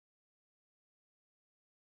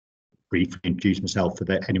briefly introduce myself for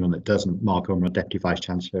anyone that doesn't. Mark Ormerod, Deputy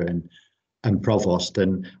Vice-Chancellor and Provost,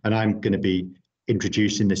 and I'm going to be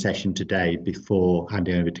introducing the session today before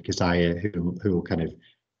handing over to Keziah, who will kind of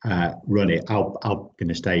run it. I'm going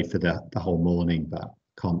to stay for the whole morning, but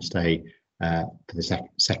can't stay for the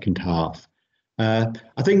second half. I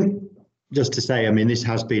think just to say, I mean, this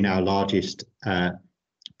has been our largest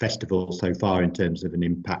festival so far in terms of an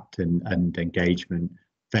impact and engagement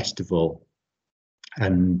festival,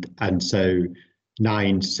 and so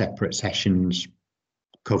 9 separate sessions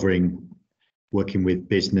covering working with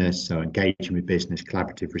business, so engaging with business,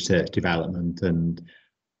 collaborative research development, and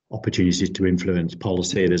opportunities to influence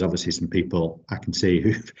policy. There's obviously some people I can see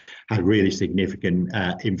who've had really significant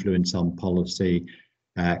influence on policy,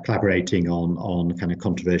 collaborating on kind of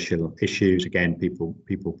controversial issues. Again,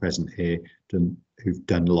 people present here who've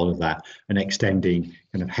done a lot of that, and extending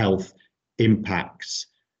kind of health impacts.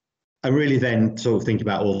 And really then sort of think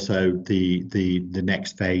about also the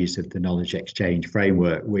next phase of the knowledge exchange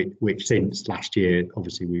framework, which since last year,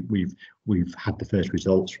 obviously we've had the first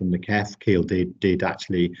results from the KEF. Keele did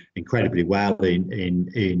actually incredibly well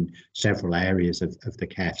in several areas of the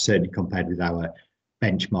KEF, certainly compared with our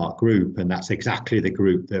benchmark group, and that's exactly the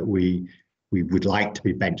group that we would like to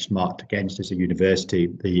be benchmarked against as a university,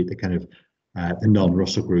 the kind of the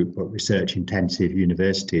non-Russell group, but research intensive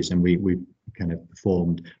universities, and we kind of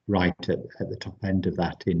performed right at the top end of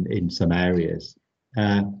that in some areas.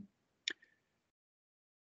 And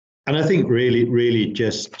I think really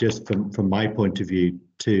just from my point of view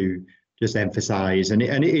to just emphasize, and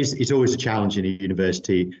it's always a challenge in a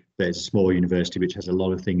university that's a small university which has a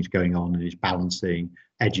lot of things going on and is balancing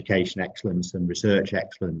education excellence and research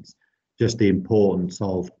excellence, just the importance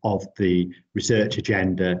of the research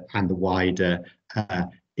agenda and the wider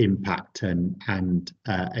impact and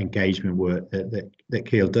engagement work that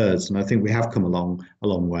Keele does. And I think we have come a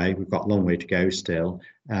long way. We've got a long way to go still.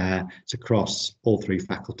 It's across all 3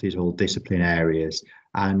 faculties, all discipline areas,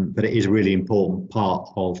 but it is a really important part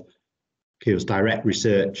of Keele's direct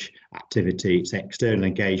research activity. It's external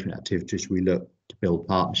engagement activities. We look to build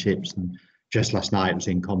partnerships, and just last night I was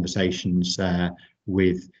in conversations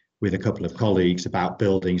with a couple of colleagues about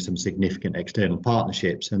building some significant external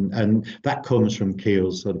partnerships, and that comes from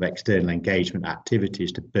Keele's sort of external engagement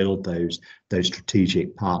activities to build those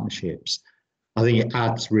strategic partnerships. I think it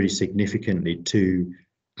adds really significantly to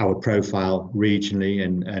our profile regionally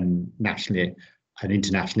and nationally and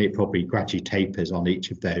internationally. It probably gradually tapers on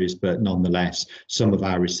each of those, but nonetheless, some of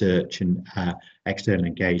our research and external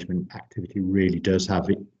engagement activity really does have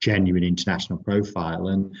a genuine international profile.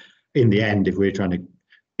 And in the end, if we're trying to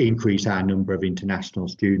increase our number of international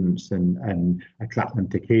students and attract them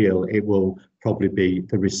to Keele, it will probably be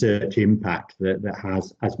the research impact that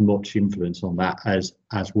has as much influence on that as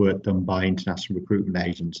work done by international recruitment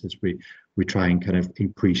agents, as we try and kind of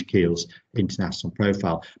increase Keele's international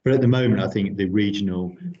profile. But at the moment, I think the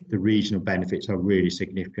regional benefits are really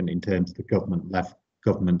significant in terms of the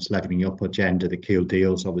government's levelling up agenda. The Keele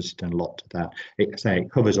deal's obviously done a lot to that. It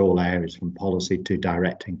covers all areas from policy to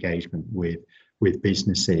direct engagement with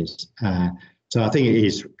businesses. So I think it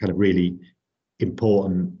is kind of really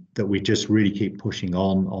important that we just really keep pushing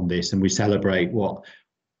on this, and we celebrate what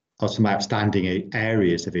are some outstanding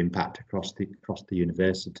areas of impact across the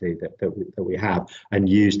university that we have, and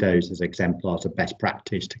use those as exemplars of best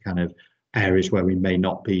practice to kind of areas where we may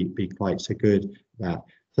not be quite so good at.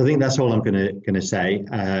 So I think that's all I'm going to say.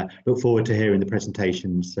 Look forward to hearing the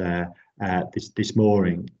presentations this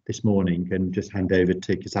morning, and just hand over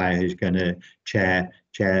to Keziah, who's going to chair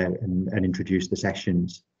and introduce the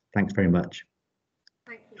sessions. Thanks very much.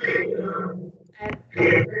 Thank you.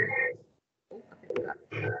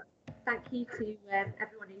 Thank you to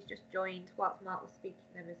everyone who's just joined whilst Mark was speaking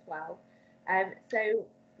then as well. So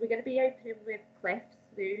we're going to be opening with Cliff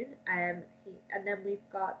soon, and then we've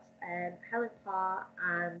got Helen, Parr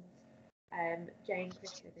and Jane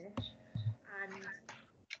Krishnadas, and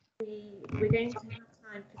we're going to have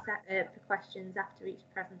time for questions after each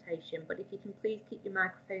presentation, but if you can please keep your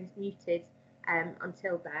microphones muted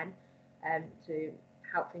until then, to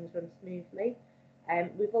help things run smoothly.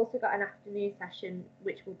 We've also got an afternoon session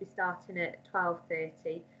which will be starting at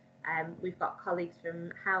 12:30. We've got colleagues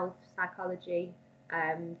from health, psychology,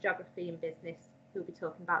 geography and business who'll be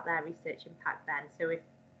talking about their research impact then. So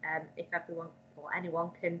if everyone or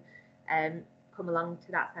anyone can come along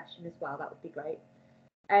to that session as well, that would be great.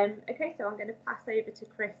 Okay, so I'm going to pass over to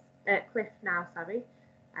Cliff now, sorry.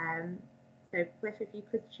 So Cliff, if you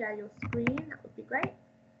could share your screen, that would be great.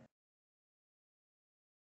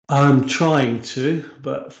 I'm trying to,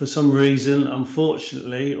 but for some reason,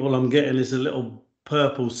 unfortunately, all I'm getting is a little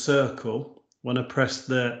purple circle when I press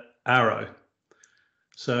the arrow.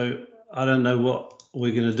 So I don't know what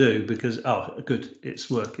we're going to do because, oh, good, it's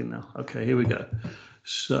working now. Okay, here we go.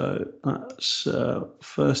 So that's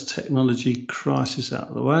first technology crisis out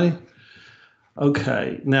of the way.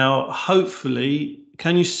 Okay, now hopefully,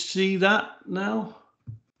 can you see that now?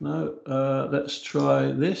 No, let's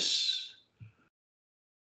try this.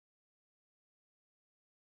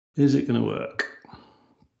 Is it going to work?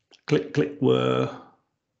 Click, click, whir.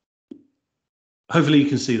 Hopefully you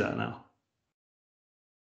can see that now.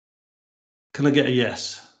 Can I get a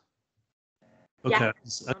yes? Okay, yeah.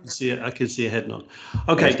 I can see it. I can see a head nod.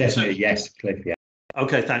 Okay, it's definitely a yes, Cliff. Yeah.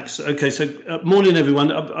 Okay, thanks. Okay, so morning,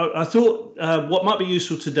 everyone. I thought what might be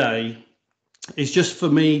useful today is just for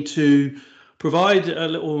me to provide a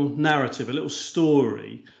little narrative, a little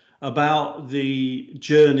story about the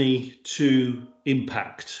journey to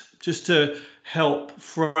impact, just to help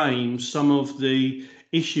frame some of the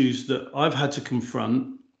issues that I've had to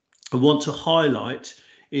confront and want to highlight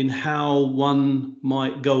in how one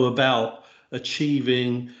might go about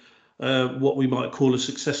achieving what we might call a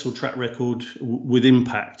successful track record with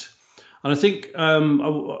impact. And I think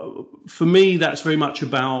for me, that's very much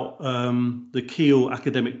about the Keele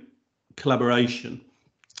academic collaboration,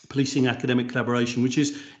 policing academic collaboration, which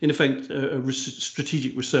is in effect a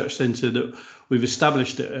strategic research centre that we've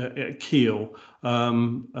established at Keele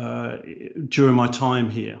during my time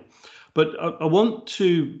here. But I want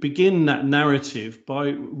to begin that narrative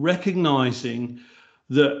by recognising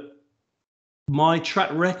that my track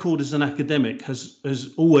record as an academic has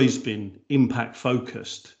always been impact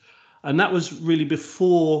focused. And that was really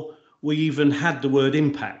before we even had the word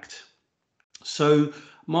impact. So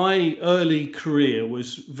my early career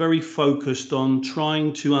was very focused on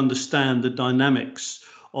trying to understand the dynamics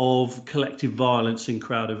of collective violence in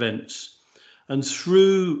crowd events. And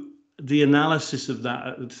through the analysis of that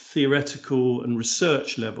at the theoretical and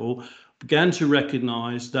research level, began to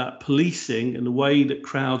recognize that policing and the way that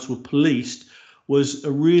crowds were policed was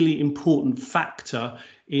a really important factor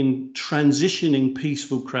in transitioning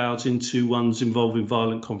peaceful crowds into ones involving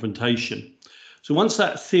violent confrontation. So once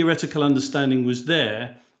that theoretical understanding was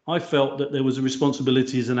there, I felt that there was a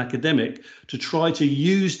responsibility as an academic to try to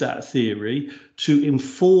use that theory to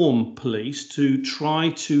inform police, to try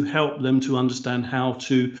to help them to understand how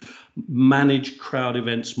to manage crowd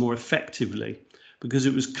events more effectively, because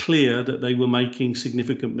it was clear that they were making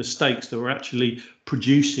significant mistakes that were actually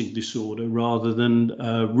producing disorder rather than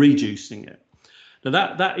reducing it.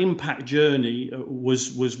 Now that impact journey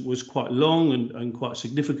was quite long and quite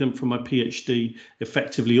significant from my PhD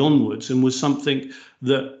effectively onwards, and was something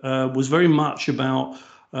that was very much about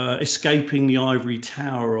escaping the ivory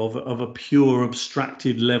tower of a pure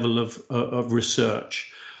abstracted level of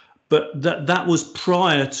research. But that was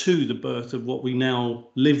prior to the birth of what we now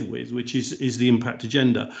live with, which is the impact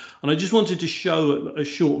agenda. And I just wanted to show a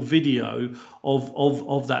short video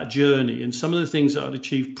of that journey and some of the things that I'd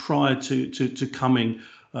achieved prior to coming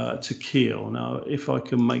to Keele. Now, if I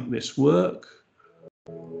can make this work,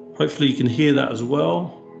 hopefully you can hear that as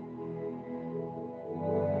well.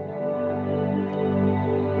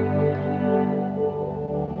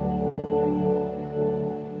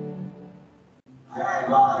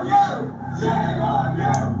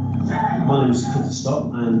 My name is Clifford Stott,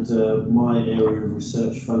 and my area of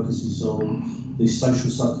research focuses on the social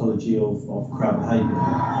psychology of crowd behaviour.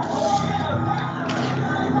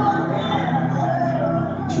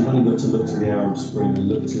 So you've only got to look to the Arab Spring and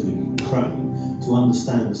look to the Ukraine to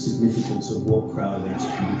understand the significance of what crowd events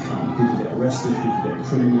can become. People get arrested, people get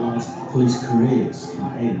criminalised, police careers can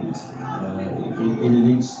end in an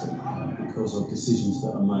instant because of decisions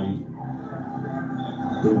that are made.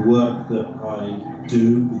 The work that I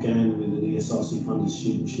do began with an ESRC funded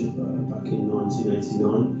studentship back in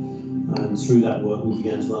 1989, and through that work we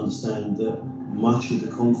began to understand that much of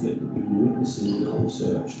the conflict that we were witnessing in our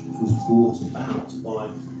research was brought about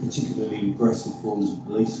by particularly aggressive forms of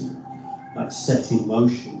policing that set in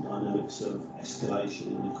motion dynamics of escalation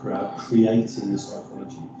in the crowd, creating the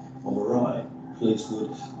psychology of a riot. Police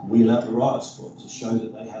would wheel out the riot squad to show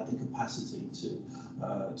that they had the capacity to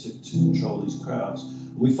control these crowds.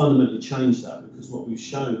 We fundamentally changed that because what we've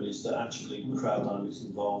shown is that actually crowd dynamics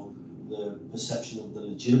involve the perception of the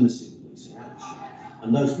legitimacy of policing action.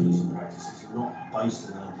 And those policing practices are not based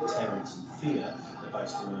around deterrence and fear, they're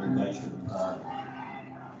based around engagement and dialogue.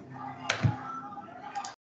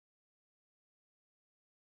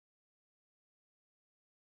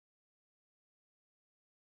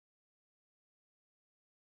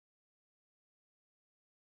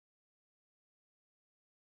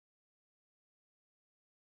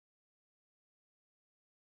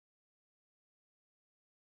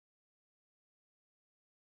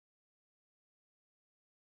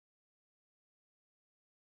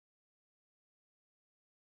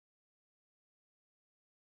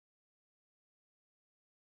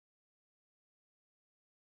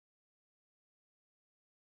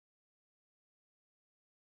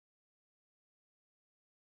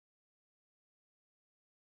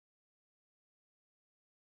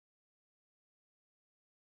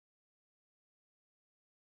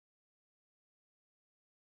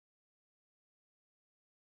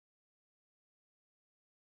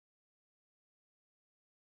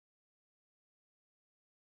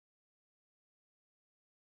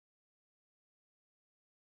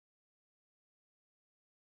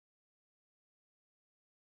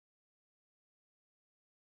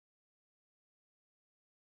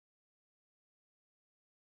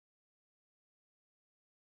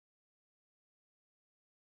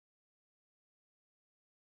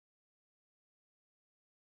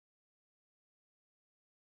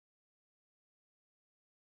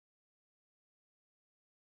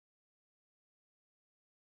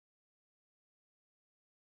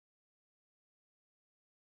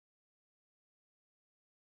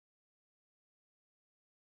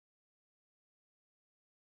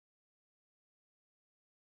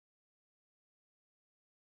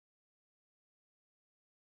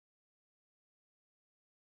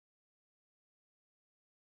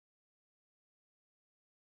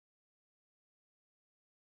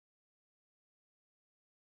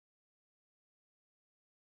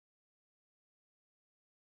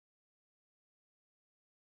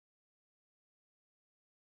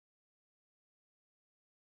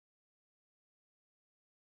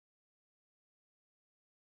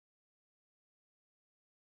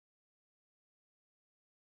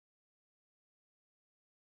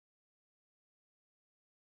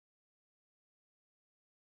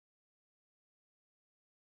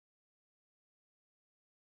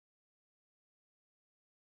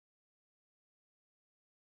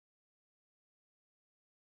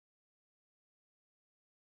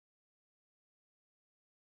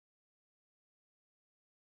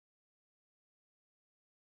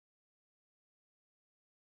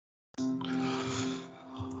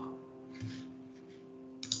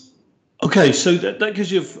 Okay, so that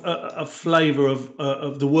gives you a flavour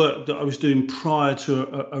of the work that I was doing prior to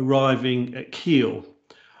arriving at Keele.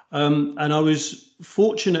 And I was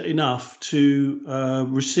fortunate enough to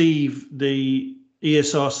receive the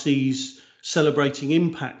ESRC's Celebrating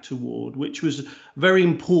Impact Award, which was a very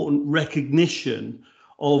important recognition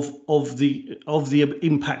of the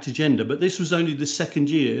impact agenda. But this was only the second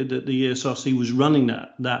year that the ESRC was running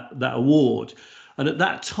that award. And at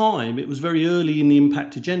that time, it was very early in the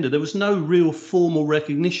impact agenda. There was no real formal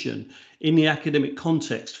recognition in the academic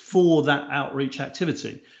context for that outreach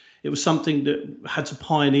activity. It was something that had to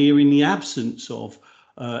pioneer in the absence of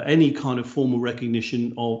any kind of formal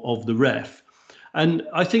recognition of the REF. And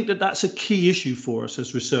I think that that's a key issue for us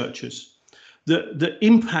as researchers. The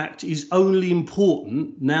impact is only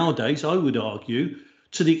important nowadays, I would argue,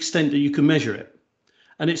 to the extent that you can measure it.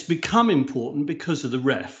 And it's become important because of the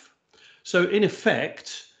REF. So in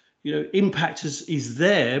effect, impact is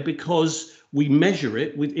there because we measure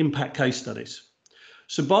it with impact case studies.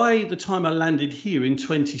 So by the time I landed here in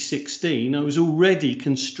 2016, I was already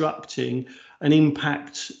constructing an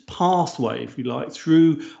impact pathway, if you like,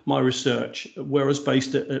 through my research, where I was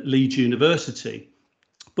based at Leeds University.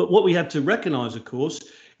 But what we had to recognise, of course,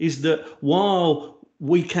 is that while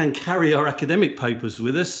we can carry our academic papers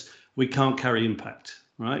with us, we can't carry impact,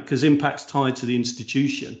 right? Because impact's tied to the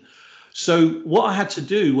institution. So what I had to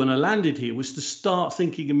do when I landed here was to start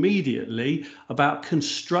thinking immediately about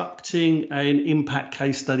constructing an impact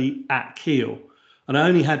case study at Keele. And I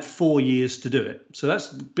only had 4 years to do it. So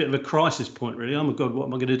that's a bit of a crisis point, really. Oh my God, what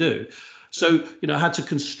am I going to do? So, I had to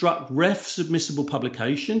construct REF submissible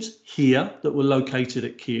publications here that were located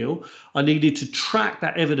at Keele. I needed to track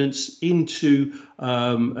that evidence into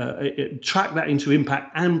impact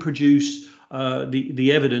and produce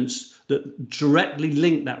the evidence that directly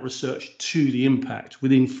linked that research to the impact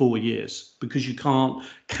within 4 years, because you can't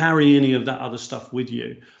carry any of that other stuff with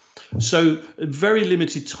you. So a very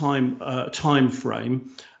limited time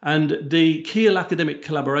frame, and the Keele academic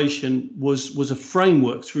collaboration was a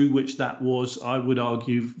framework through which that was, I would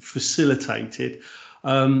argue, facilitated,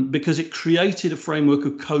 because it created a framework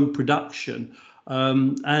of co-production.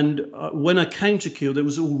 And when I came to Keele, there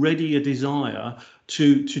was already a desire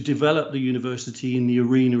to develop the university in the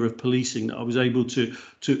arena of policing that I was able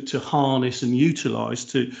to harness and utilise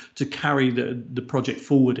to carry the project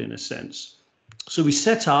forward, in a sense. So we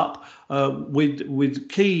set up with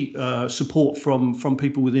key support from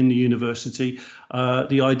people within the university,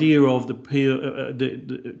 the idea of the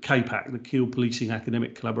KPAC, the Keele Policing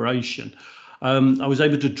Academic Collaboration. I was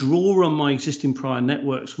able to draw on my existing prior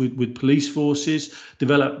networks with police forces,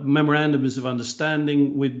 develop memorandums of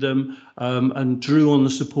understanding with them, and drew on the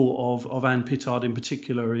support of Anne Pittard in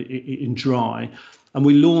particular in Dry. And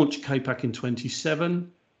we launched KPAC in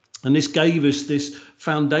 27. And this gave us this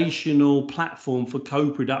foundational platform for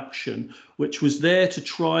co-production, which was there to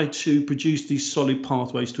try to produce these solid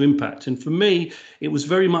pathways to impact. And for me, it was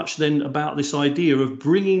very much then about this idea of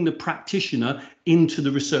bringing the practitioner into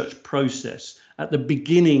the research process at the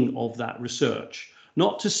beginning of that research.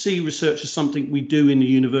 Not to see research as something we do in the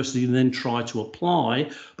university and then try to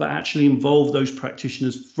apply, but actually involve those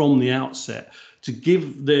practitioners from the outset, to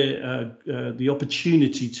give the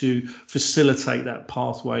opportunity to facilitate that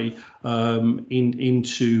pathway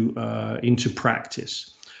into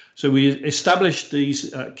practice. So we established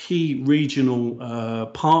these key regional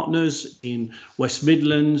partners in West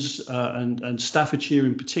Midlands and Staffordshire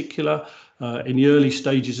in particular, in the early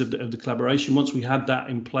stages of the collaboration. Once we had that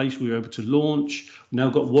in place, we were able to launch. We've now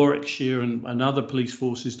got Warwickshire and other police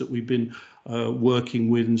forces that we've been working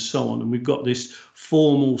with, and so on. And we've got this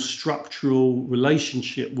formal structural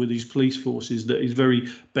relationship with these police forces that is very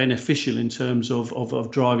beneficial in terms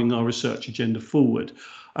of driving our research agenda forward.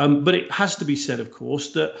 But it has to be said, of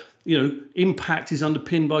course, that impact is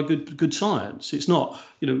underpinned by good science. It's not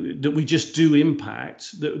that we just do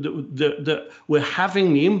impact, that we're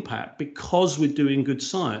having the impact because we're doing good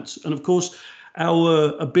science. And of course,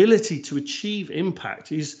 our ability to achieve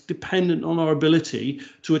impact is dependent on our ability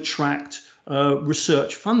to attract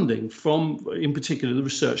research funding from, in particular, the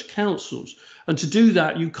research councils. And to do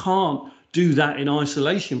that, you can't do that in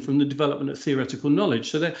isolation from the development of theoretical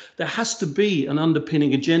knowledge. So there has to be an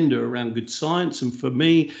underpinning agenda around good science. And for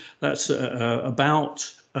me, that's about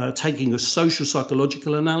taking a social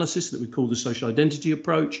psychological analysis that we call the social identity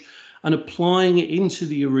approach and applying it into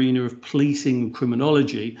the arena of policing and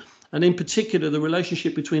criminology. And in particular, the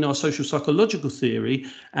relationship between our social psychological theory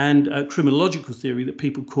and criminological theory that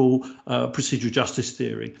people call procedural justice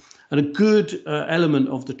theory. And a good element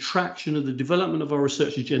of the traction of the development of our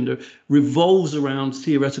research agenda revolves around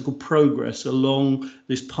theoretical progress along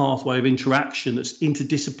this pathway of interaction that's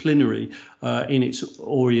interdisciplinary in its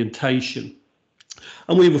orientation.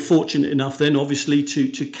 And we were fortunate enough then, obviously,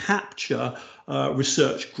 to capture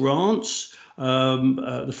research grants.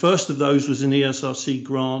 The first of those was an ESRC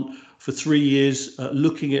grant for 3 years,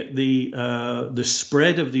 looking at the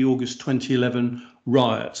spread of the August 2011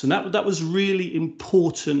 riots. And that was really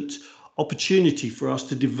important opportunity for us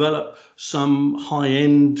to develop some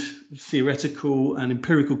high-end theoretical and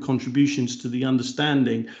empirical contributions to the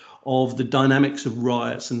understanding of the dynamics of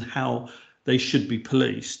riots and how they should be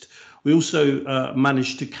policed. We also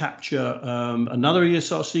managed to capture another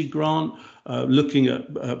ESRC grant looking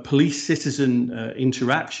at police-citizen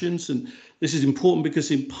interactions. And this is important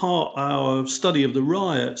because in part our study of the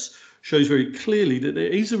riots shows very clearly that there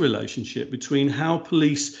is a relationship between how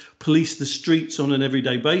police police the streets on an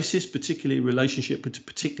everyday basis, particularly in relationship to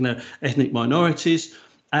particular ethnic minorities,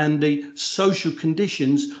 and the social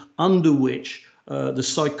conditions under which the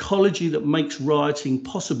psychology that makes rioting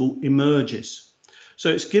possible emerges. So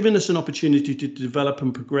it's given us an opportunity to develop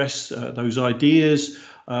and progress those ideas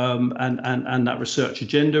and that research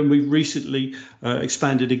agenda. And we've recently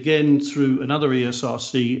expanded again through another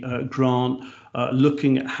ESRC grant,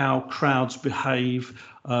 looking at how crowds behave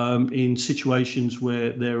in situations where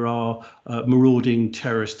there are marauding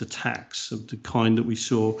terrorist attacks of the kind that we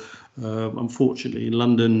saw, unfortunately, in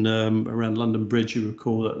London, around London Bridge. You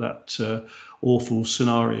recall that awful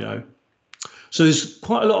scenario. So there's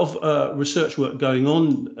quite a lot of research work going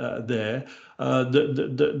on there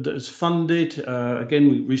that's funded. Again,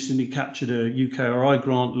 we recently captured a UKRI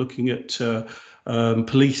grant looking at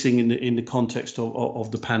policing in the context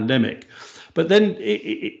of the pandemic. But then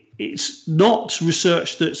it's not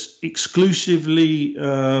research that's exclusively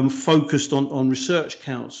focused on Research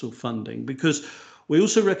Council funding, because we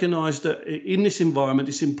also recognise that in this environment,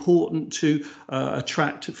 it's important to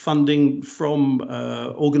attract funding from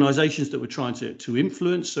organisations that we're trying to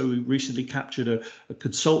influence. So we recently captured a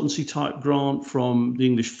consultancy type grant from the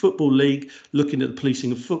English Football League looking at the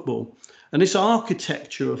policing of football. And this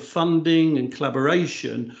architecture of funding and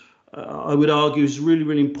collaboration, I would argue, is really,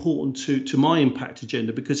 really important to my impact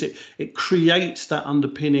agenda, because it creates that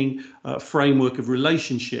underpinning framework of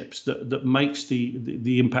relationships that makes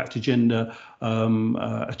the impact agenda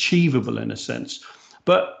achievable in a sense.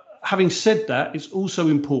 But having said that, it's also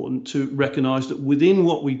important to recognise that within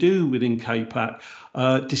what we do within KPAC,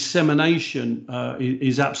 dissemination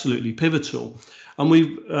is absolutely pivotal. And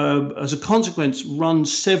we've, as a consequence, run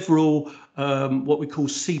several what we call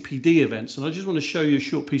CPD events. And I just want to show you a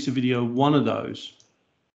short piece of video of one of those.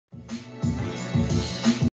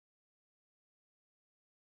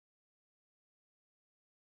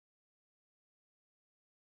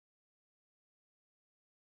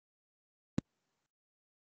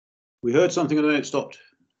 We heard something and then it stopped.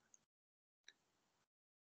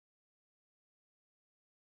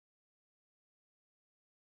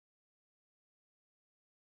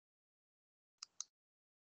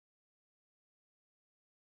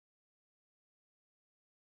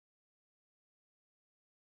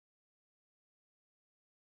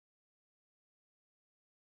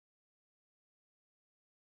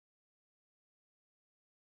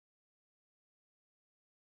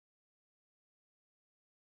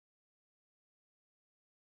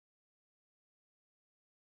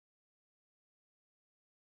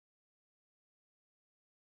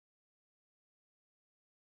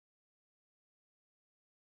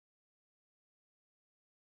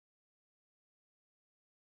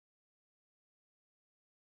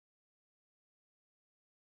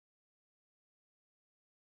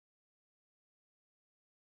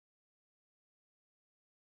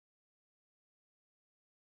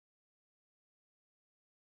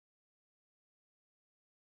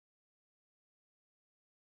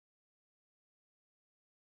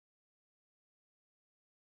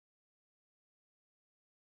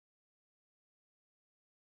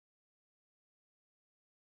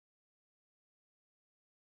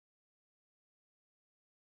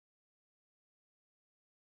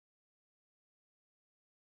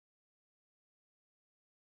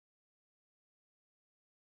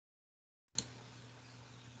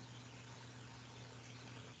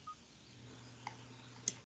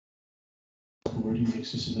 Already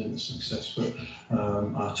makes this event a success, but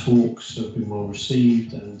our talks have been well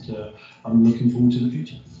received, and I'm looking forward to the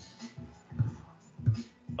future.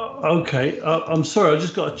 Okay, I'm sorry, I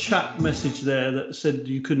just got a chat message there that said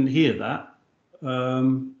you couldn't hear that.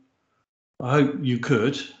 I hope you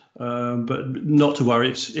could, but not to worry,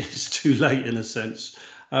 it's too late in a sense.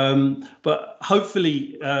 But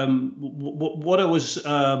hopefully, what I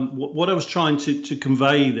was trying to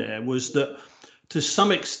convey there was that, to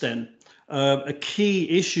some extent, a key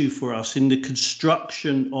issue for us in the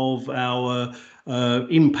construction of our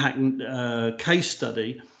impact case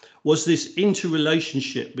study was this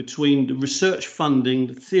interrelationship between the research funding,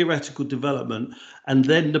 the theoretical development, and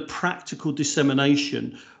then the practical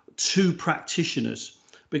dissemination to practitioners.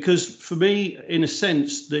 Because for me, in a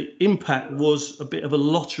sense, the impact was a bit of a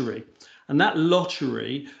lottery. And that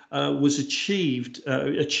lottery was achieved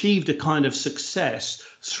a kind of success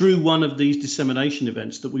through one of these dissemination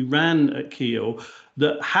events that we ran at Keele,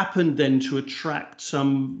 that happened then to attract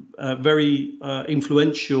some very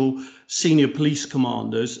influential senior police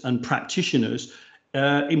commanders and practitioners,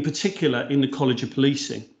 in particular in the College of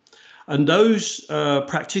Policing. And those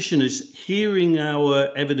practitioners, hearing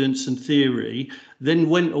our evidence and theory, then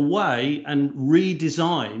went away and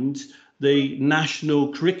redesigned the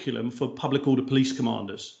national curriculum for public order police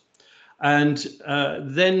commanders. And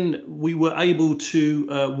then we were able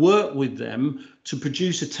to work with them to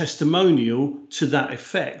produce a testimonial to that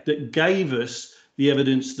effect that gave us the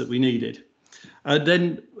evidence that we needed.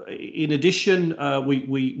 Then, in addition,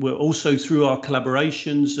 we were also, through our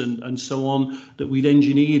collaborations and so on that we'd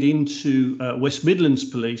engineered into West Midlands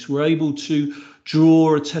Police, we're able to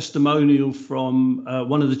draw a testimonial from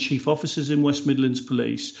one of the chief officers in West Midlands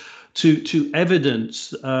Police to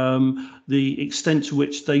evidence the extent to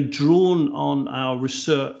which they've drawn on our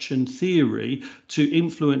research and theory to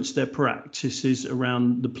influence their practices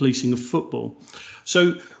around the policing of football.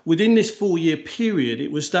 So within this 4-year period,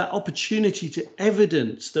 it was that opportunity to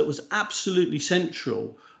evidence that was absolutely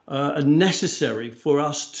central and necessary for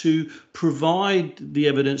us to provide the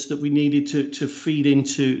evidence that we needed to feed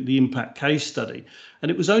into the impact case study. And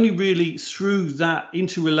it was only really through that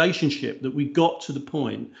interrelationship that we got to the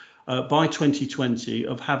point by 2020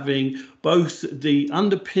 of having both the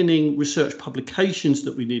underpinning research publications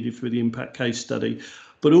that we needed for the impact case study,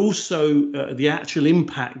 but also the actual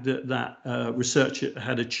impact that research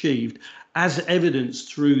had achieved, as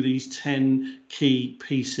evidenced through these 10 key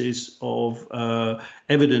pieces of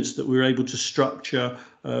evidence that we were able to structure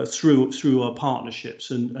through our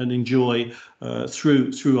partnerships and enjoy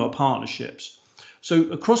through our partnerships. So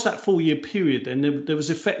across that 4-year period, then there was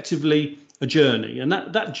effectively a journey, and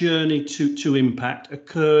that journey to impact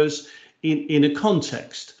occurs in a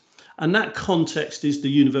context, and that context is the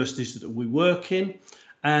universities that we work in.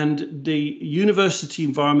 And the university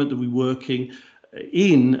environment that we work in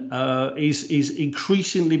is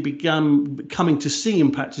increasingly coming to see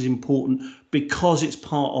impact as important because it's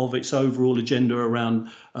part of its overall agenda around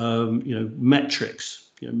metrics.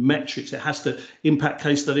 Metrics. It has to impact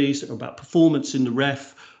case studies about performance in the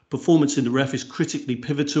ref. Performance in the ref is critically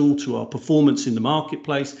pivotal to our performance in the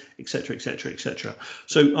marketplace, etc., etc., etc.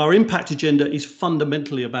 So our impact agenda is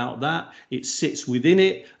fundamentally about that. It sits within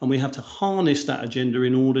it, and we have to harness that agenda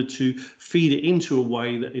in order to feed it into a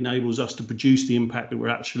way that enables us to produce the impact that we're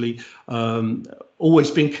actually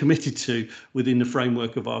always been committed to within the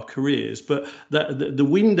framework of our careers. But the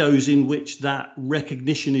windows in which that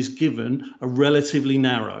recognition is given are relatively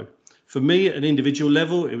narrow. For me, at an individual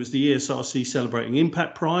level, it was the ESRC Celebrating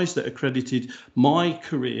Impact Prize that accredited my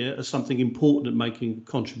career as something important at making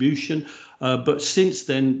a contribution. But since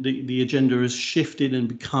then, the agenda has shifted and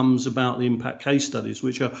becomes about the impact case studies,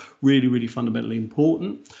 which are really, really fundamentally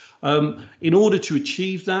important. In order to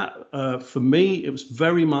achieve that, for me, it was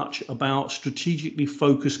very much about strategically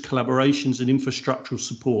focused collaborations and infrastructural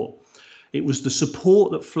support. It was the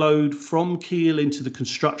support that flowed from Keele into the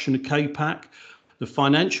construction of KPAC, the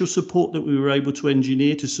financial support that we were able to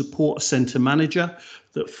engineer to support a centre manager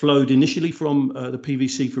that flowed initially from the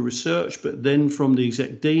PVC for research, but then from the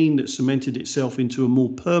exec dean that cemented itself into a more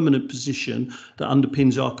permanent position that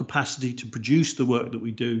underpins our capacity to produce the work that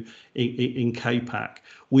we do in KPAC.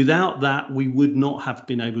 Without that, we would not have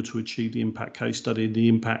been able to achieve the impact case study, the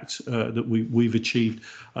impact that we've achieved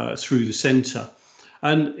through the centre.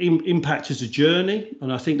 And impact is a journey,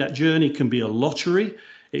 and I think that journey can be a lottery.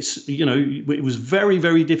 It was very,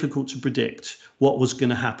 very difficult to predict what was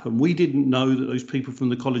going to happen. We didn't know that those people from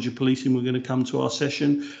the College of Policing were going to come to our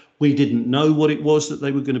session. We didn't know what it was that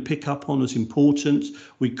they were going to pick up on as important.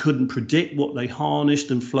 We couldn't predict what they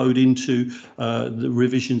harnessed and flowed into the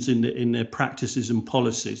revisions in their practices and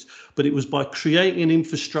policies. But it was by creating an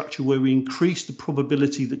infrastructure where we increased the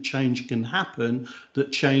probability that change can happen,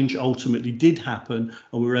 that change ultimately did happen,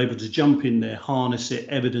 and we were able to jump in there, harness it,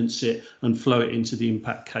 evidence it, and flow it into the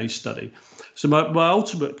impact case study. So my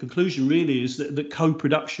ultimate conclusion really is that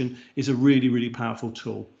co-production is a really, really powerful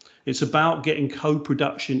tool. It's about getting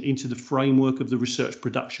co-production into the framework of the research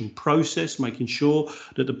production process, making sure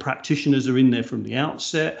that the practitioners are in there from the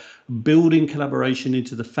outset, building collaboration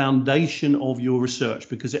into the foundation of your research,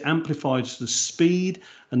 because it amplifies the speed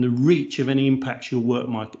and the reach of any impact your work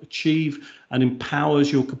might achieve, and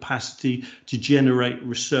empowers your capacity to generate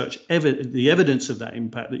research, the evidence of that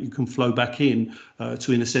impact that you can flow back in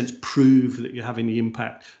to, in a sense, prove that you're having the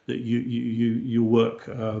impact that your work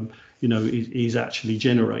is actually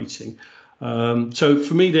generating. So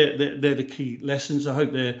for me, they're the key lessons. I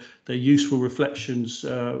hope they're useful reflections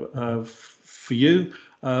for you,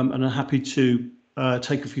 and I'm happy to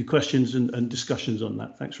take a few questions and discussions on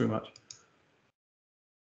that. Thanks very much.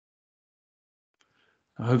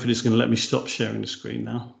 Hopefully it's going to let me stop sharing the screen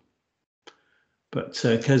now. But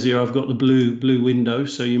Kezia, I've got the blue window,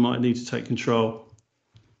 so you might need to take control.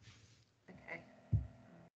 Okay.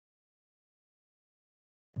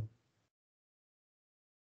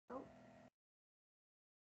 Oh.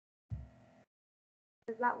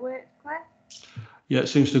 Does that work, Claire? Yeah, it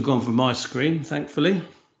seems to have gone from my screen, thankfully.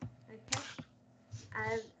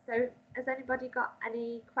 Okay. So has anybody got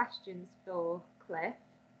any questions for Cliff?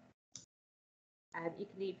 You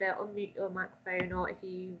can either unmute your microphone, or if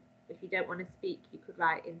you don't want to speak, you could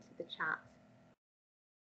write into the chat.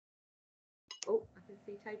 Oh, I can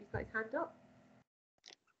see Toby's got his hand up.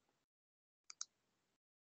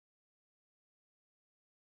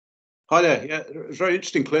 Hi there. Yeah, it was very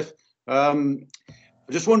interesting, Cliff. I'm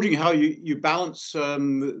just wondering how you balance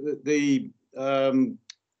the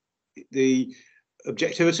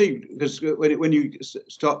objectivity, because when you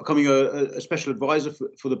start becoming a special advisor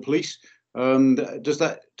for the police, does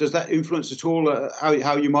that influence at all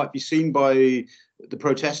how you might be seen by the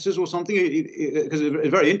protesters or something? Because it's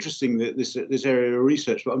very interesting, this area of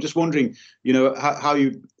research. But I'm just wondering, how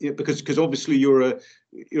you, because obviously you're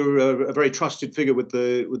a very trusted figure with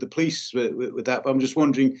the police with that. But I'm just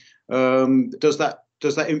wondering, does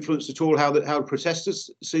that influence at all how protesters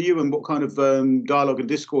see you, and what kind of dialogue and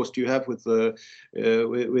discourse do you have with some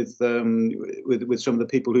of the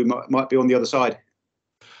people who might be on the other side?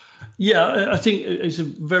 Yeah, I think it's a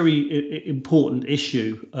very important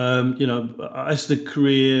issue. As the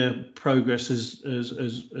career progresses, as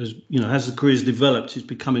the career's developed, it's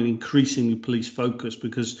becoming increasingly police focused,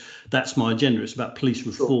 because that's my agenda. It's about police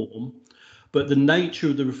reform. Sure. But the nature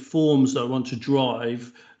of the reforms that I want to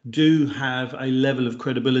drive do have a level of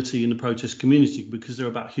credibility in the protest community, because they're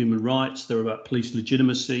about human rights, they're about police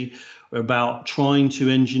legitimacy, about trying to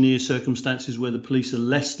engineer circumstances where the police are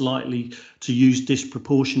less likely to use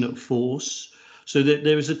disproportionate force, so that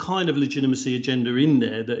there is a kind of legitimacy agenda in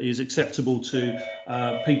there that is acceptable to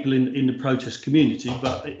people in the protest community.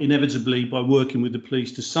 But inevitably, by working with the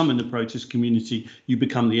police to summon the protest community, you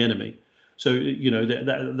become the enemy. So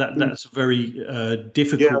that's a very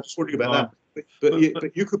difficult. Yeah, I was wondering about that.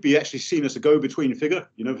 But you could be actually seen as a go-between figure,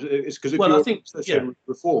 it's because if you're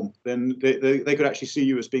reform, then they could actually see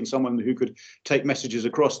you as being someone who could take messages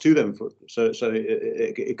across to them. So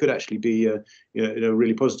it could actually be a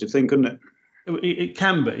really positive thing, couldn't it? It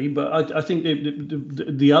can be, but I think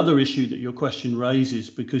the other issue that your question raises,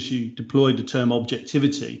 because you deployed the term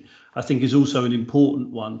objectivity, I think is also an important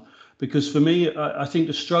one. Because for me, I think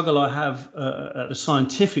the struggle I have at a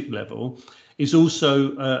scientific level is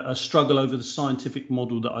also a struggle over the scientific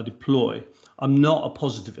model that I deploy. I'm not a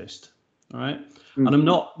positivist, all right? Mm-hmm. And I'm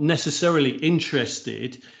not necessarily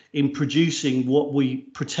interested in producing what we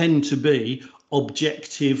pretend to be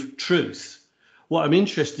objective truth. What I'm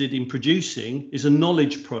interested in producing is a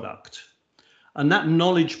knowledge product. And that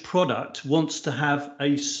knowledge product wants to have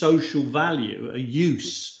a social value, a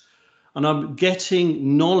use. And I'm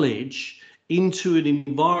getting knowledge into an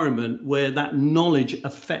environment where that knowledge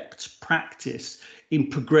affects practice in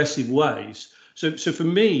progressive ways. So for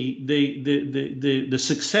me, the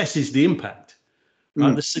success is the impact.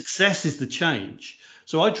 Right? The success is the change.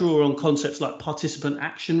 So I draw on concepts like participant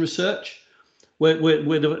action research, where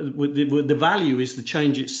the value is the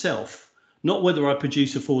change itself, not whether I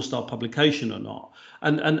produce a 4-star publication or not.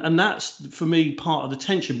 And that's, for me, part of the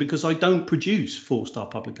tension, because I don't produce 4-star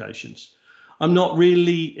publications. I'm not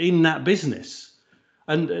really in that business.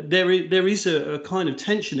 And there is a kind of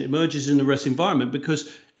tension that emerges in the RES environment,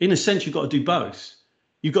 because in a sense, you've got to do both.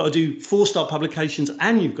 You've got to do 4-star publications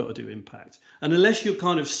and you've got to do impact. And unless you're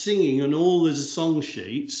kind of singing on all the song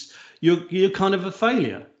sheets, you're kind of a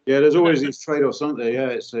failure. Yeah, there's always these trade-offs, aren't there? Yeah,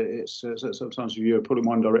 it's sometimes if you pull in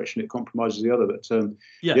one direction, it compromises the other. But so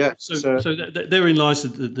therein lies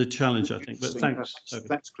the challenge, I think. But thanks,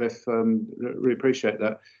 thanks, Cliff. Really appreciate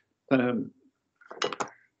that.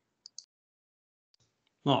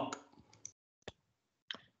 Mark.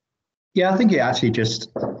 Yeah, I think it actually just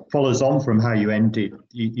follows on from how you ended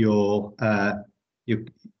your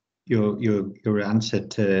answer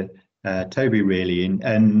to Toby, really,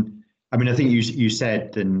 and I mean, I think you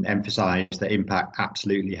said and emphasised that impact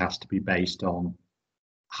absolutely has to be based on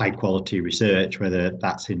high quality research, whether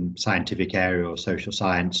that's in scientific area or social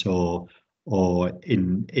science or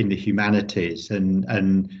in the humanities,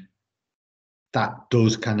 and that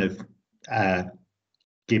does kind of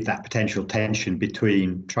give that potential tension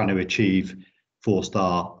between trying to achieve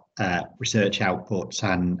 4-star research outputs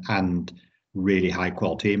and really high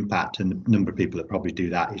quality impact. And the number of people that probably do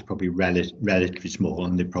that is probably relatively small,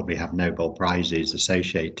 and they probably have Nobel Prizes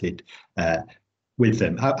associated with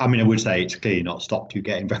them. I mean, I would say it's clearly not stopped you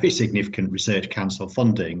getting very significant research council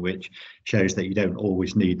funding, which shows that you don't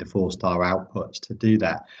always need the 4-star outputs to do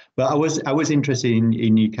that. But I was interested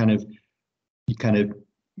in your kind of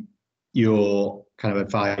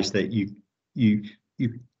advice that you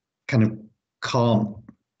kind of can't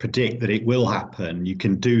predict that it will happen. You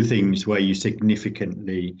can do things where you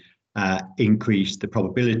significantly increase the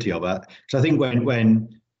probability of it. So I think when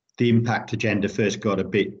the impact agenda first got a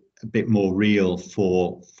bit more real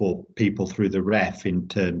for people through the ref in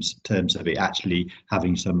terms of it actually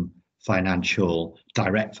having some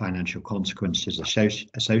direct financial consequences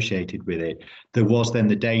associated with it, there was then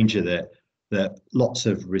the danger that lots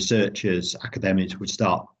of researchers, academics would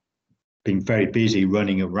start being very busy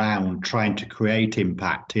running around trying to create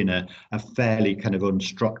impact in a fairly kind of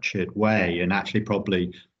unstructured way, and actually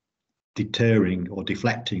probably deterring or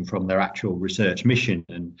deflecting from their actual research mission,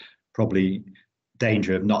 and probably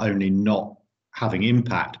danger of not only not having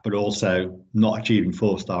impact but also not achieving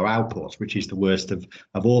 4-star outputs, which is the worst of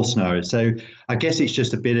all scenarios. So I guess it's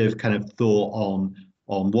just a bit of kind of thought on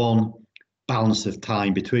one, balance of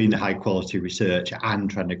time between the high quality research and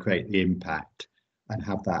trying to create the impact and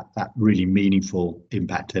have that really meaningful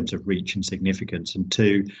impact in terms of reach and significance, and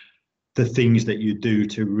two, the things that you do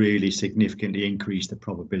to really significantly increase the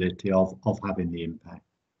probability of having the impact.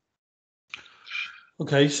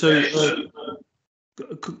 Okay, so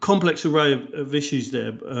complex array of issues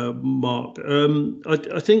there, Mark.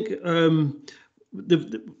 I think my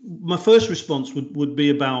first response would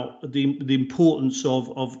be about the importance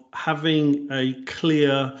of having a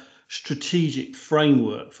clear strategic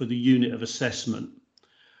framework for the unit of assessment,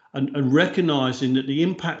 and recognizing that the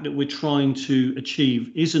impact that we're trying to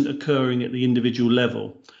achieve isn't occurring at the individual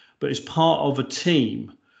level, but is part of a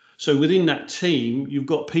team. So within that team, you've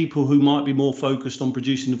got people who might be more focused on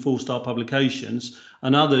producing the 4-star publications,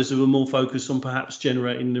 and others who are more focused on perhaps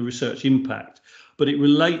generating the research impact. But it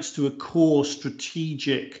relates to a core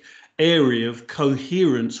strategic area of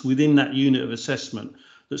coherence within that unit of assessment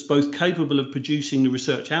that's both capable of producing the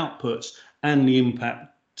research outputs and the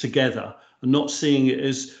impact together, and not seeing it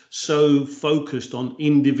as so focused on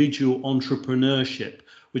individual entrepreneurship,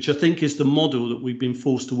 which I think is the model that we've been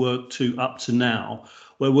forced to work to up to now,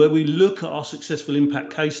 where we look at our successful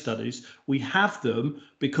impact case studies, we have them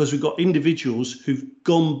because we've got individuals who've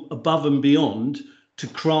gone above and beyond to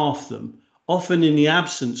craft them, often in the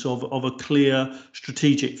absence of a clear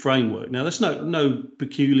strategic framework. Now, that's no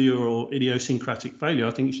peculiar or idiosyncratic failure.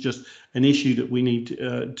 I think it's just an issue that we need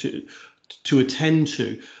to attend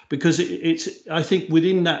to, because it's I think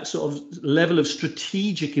within that sort of level of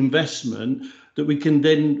strategic investment that we can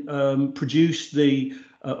then produce the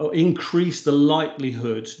increase the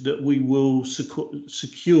likelihood that we will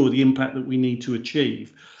secure the impact that we need to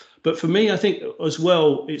achieve. But for me, I think as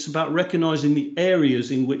well, it's about recognizing the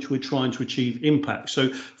areas in which we're trying to achieve impact.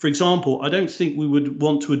 So, for example, I don't think we would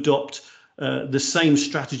want to adopt the same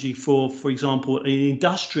strategy for example, an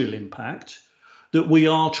industrial impact that we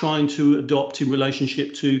are trying to adopt in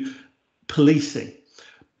relationship to policing.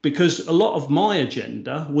 Because a lot of my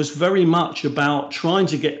agenda was very much about trying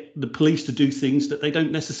to get the police to do things that they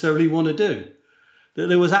don't necessarily want to do. That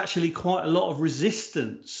there was actually quite a lot of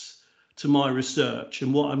resistance to my research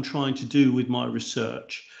and what I'm trying to do with my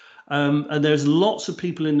research. And there's lots of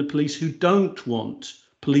people in the police who don't want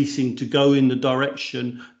policing to go in the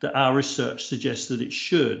direction that our research suggests that it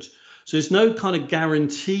should. So there's no kind of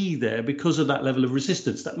guarantee there because of that level of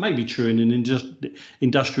resistance. That may be true in an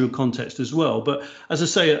industrial context as well. But as I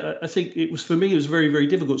say, I think it was, for me, it was very, very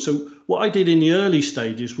difficult. So what I did in the early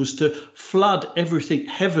stages was to flood everything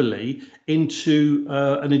heavily into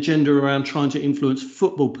an agenda around trying to influence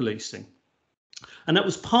football policing. And that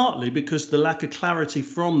was partly because the lack of clarity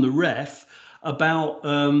from the ref about,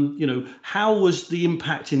 how was the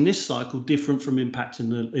impact in this cycle different from impact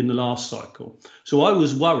in the last cycle. So I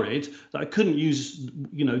was worried that I couldn't use,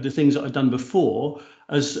 the things that I'd done before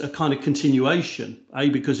as a kind of continuation, A,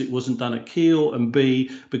 because it wasn't done at Keele, and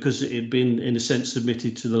B, because it had been, in a sense,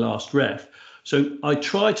 submitted to the last ref. So I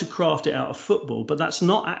tried to craft it out of football, but that's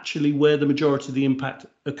not actually where the majority of the impact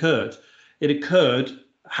occurred. It occurred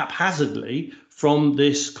haphazardly from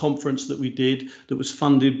this conference that we did that was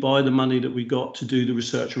funded by the money that we got to do the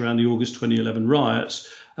research around the August 2011 riots.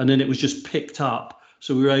 And then it was just picked up.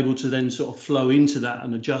 So we were able to then sort of flow into that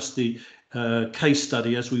and adjust the case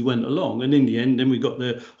study as we went along. And in the end, then we got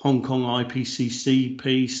the Hong Kong IPCC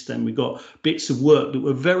piece, then we got bits of work that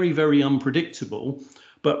were very, very unpredictable.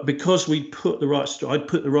 But because I'd put the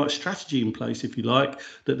right strategy in place, if you like,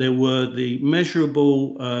 that there were the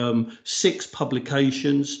measurable 6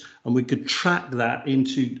 publications, and we could track that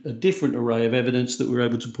into a different array of evidence, that we were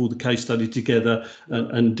able to pull the case study together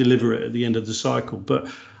and deliver it at the end of the cycle. But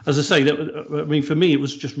as I say, I mean, for me, it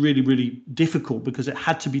was just really, really difficult because it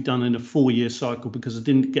had to be done in a 4-year cycle, because I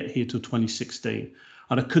didn't get here till 2016,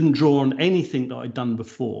 and I couldn't draw on anything that I'd done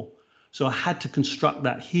before. So I had to construct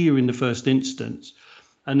that here in the first instance.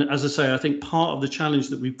 And as I say, I think part of the challenge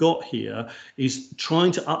that we've got here is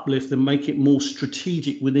trying to uplift and make it more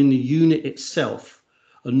strategic within the unit itself,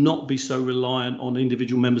 and not be so reliant on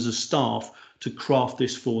individual members of staff to craft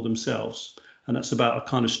this for themselves. And that's about a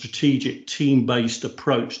kind of strategic team-based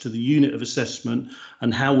approach to the unit of assessment,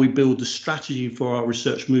 and how we build the strategy for our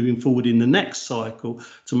research moving forward in the next cycle,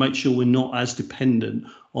 to make sure we're not as dependent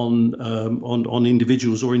on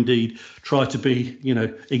individuals, or indeed try to be,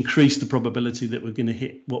 increase the probability that we're going to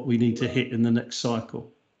hit what we need to hit in the next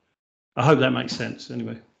cycle. I hope that makes sense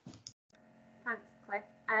anyway. Thanks, Cliff.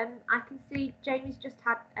 I can see Jamie's just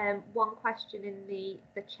had one question in the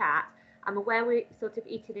chat. I'm aware we're sort of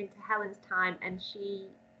eating into Helen's time, and she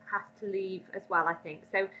has to leave as well, I think.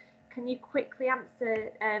 So can you quickly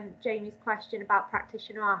answer Jamie's question about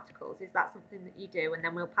practitioner articles? Is that something that you do? And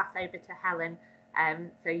then we'll pass over to Helen,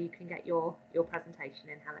 so you can get your presentation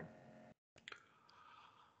in, Helen.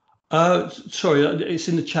 Sorry, it's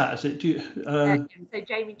in the chat, is it? Do you, so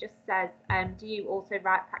Jamie just says, do you also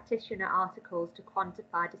write practitioner articles to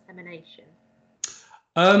quantify dissemination?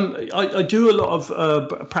 I do a lot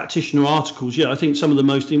of practitioner articles. Yeah, I think some of the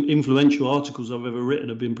most influential articles I've ever written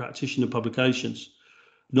have been practitioner publications,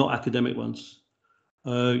 not academic ones.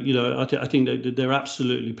 I think that they're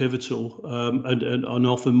absolutely pivotal, and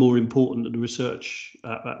often more important than the research,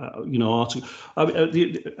 article. I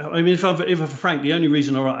mean, if I'm frank, the only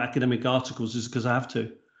reason I write academic articles is because I have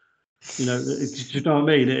to. You know what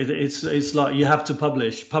I mean? It's like you have to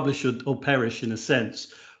publish or perish, in a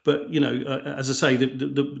sense. But as I say,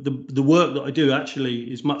 the work that I do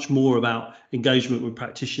actually is much more about engagement with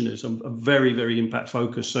practitioners. I'm very, very impact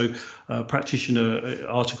focused. So practitioner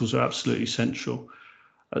articles are absolutely essential.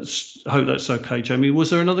 I hope that's okay, Jamie. Was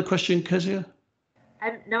there another question, Kezia?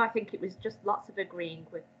 No, I think it was just lots of agreeing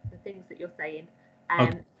with the things that you're saying.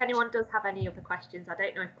 Okay. If anyone does have any other questions, I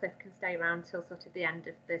don't know if Cliff can stay around till sort of the end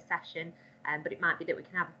of the session, but it might be that we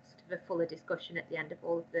can have sort of a fuller discussion at the end of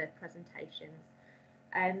all of the presentations.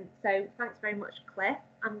 So thanks very much, Cliff.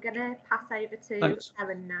 I'm going to pass over to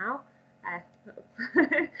Helen now.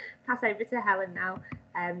 Pass over to Helen now.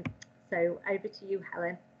 So over to you,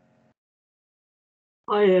 Helen.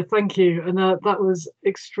 Hi, thank you. And that was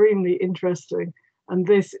extremely interesting. And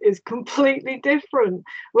this is completely different,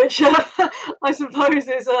 which I suppose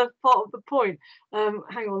is a part of the point.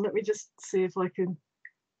 Hang on, let me just see if I can.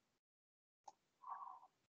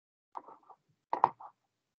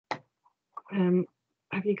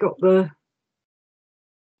 Have you got the?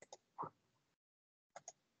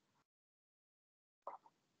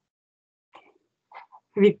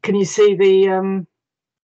 Can you see the?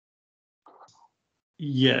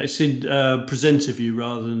 Yeah, it's in presenter view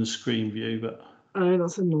rather than screen view, but. Oh,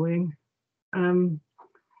 that's annoying. Doesn't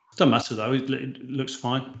matter though. It looks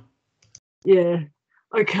fine. Yeah.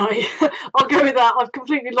 Okay. I'll go with that. I've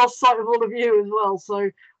completely lost sight of all of you as well, so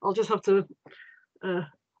I'll just have to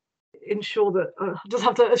ensure that I just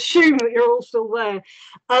have to assume that you're all still there.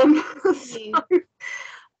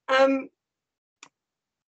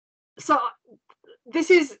 So this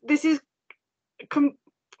is a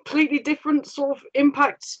completely different sort of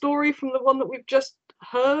impact story from the one that we've just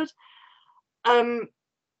heard, and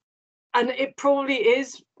it probably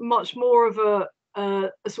is much more of a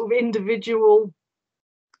sort of individual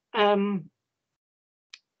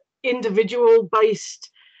based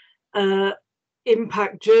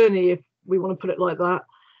impact journey, if we want to put it like that.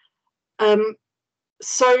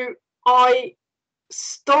 So I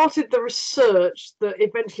started the research that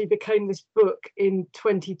eventually became this book in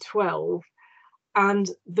 2012, and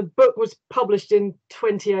the book was published in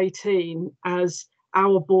 2018 as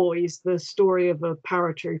Our Boys, the story of a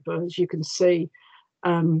paratrooper, as you can see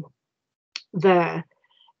there.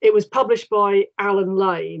 It was published by Alan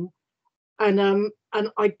Lane, and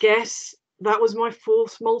I guess that was my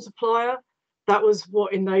force multiplier. That was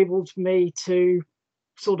what enabled me to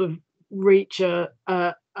sort of reach a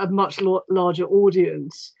much larger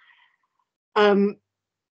audience.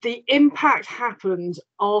 The impact happened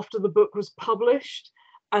after the book was published,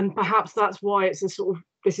 and perhaps that's why it's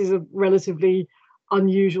this is a relatively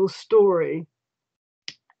unusual story.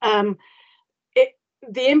 The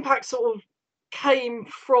impact sort of came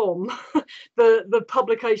from the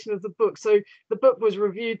publication of the book. So the book was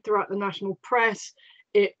reviewed throughout the national press.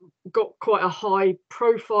 It got quite a high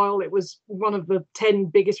profile. It was one of the 10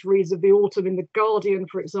 biggest reads of the autumn in The Guardian,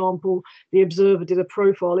 for example. The Observer did a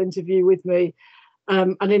profile interview with me.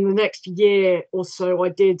 And in the next year or so, I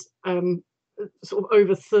did sort of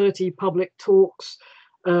over 30 public talks,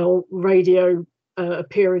 radio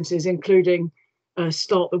appearances, including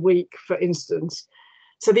Start the Week, for instance.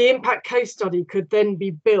 So the impact case study could then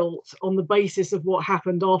be built on the basis of what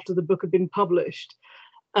happened after the book had been published.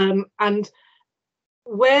 And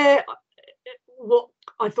what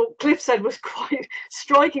I thought Cliff said was quite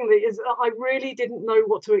strikingly is I really didn't know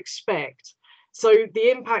what to expect. So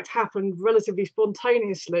the impact happened relatively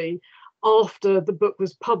spontaneously after the book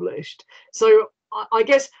was published. So I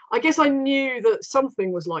guess I knew that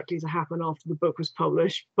something was likely to happen after the book was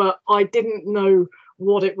published, but I didn't know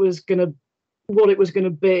what it was going to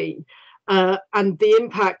be. And the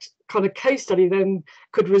impact kind of case study then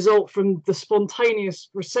could result from the spontaneous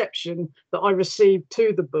reception that I received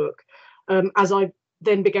to the book, as I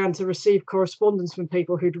then began to receive correspondence from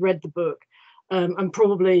people who'd read the book, and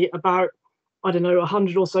probably about, I don't know,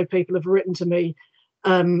 100 or so people have written to me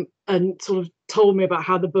and sort of told me about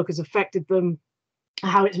how the book has affected them,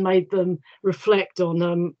 how it's made them reflect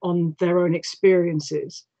on their own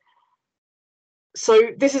experiences. So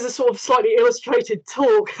this is a sort of slightly illustrated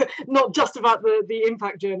talk, not just about the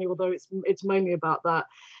impact journey, although it's mainly about that.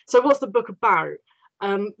 So what's the book about?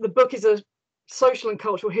 The book is a social and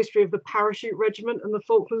cultural history of the Parachute Regiment and the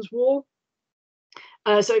Falklands War.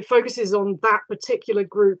 So it focuses on that particular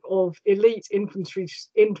group of elite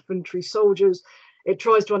infantry soldiers. It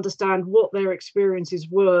tries to understand what their experiences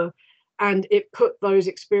were, and it put those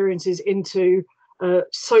experiences into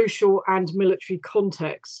social and military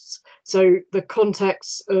contexts. So the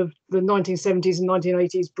context of the 1970s and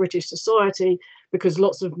 1980s British society, because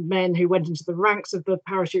lots of men who went into the ranks of the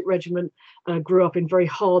Parachute Regiment grew up in very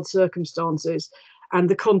hard circumstances, and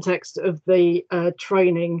the context of the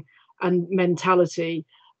training and mentality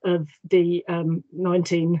of the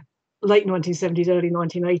late 1970s, early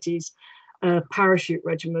 1980s Parachute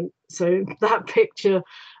Regiment. So that picture,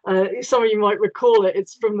 some of you might recall it,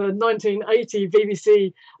 it's from the 1980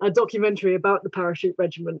 BBC documentary about the Parachute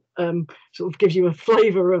Regiment. Sort of gives you a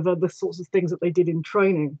flavour of the sorts of things that they did in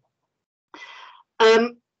training.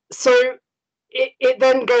 So it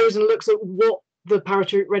then goes and looks at what the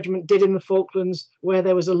Parachute Regiment did in the Falklands, where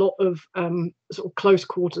there was a lot of sort of close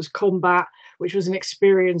quarters combat, which was an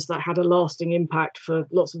experience that had a lasting impact for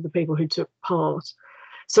lots of the people who took part.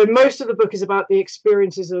 So most of the book is about the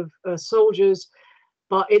experiences of soldiers,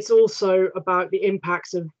 but it's also about the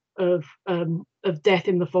impacts of death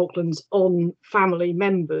in the Falklands on family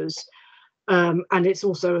members. And it's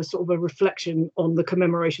also a sort of a reflection on the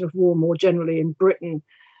commemoration of war more generally in Britain.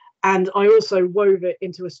 And I also wove it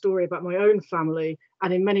into a story about my own family.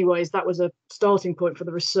 And in many ways, that was a starting point for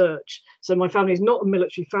the research. So my family is not a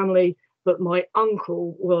military family, but my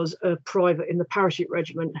uncle was a private in the Parachute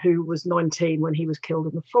Regiment who was 19 when he was killed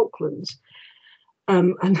in the Falklands.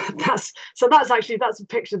 And that's a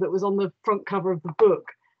picture that was on the front cover of the book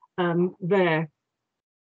there.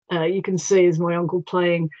 You can see is my uncle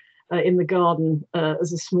playing in the garden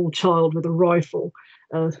as a small child with a rifle.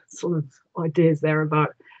 Sort of ideas there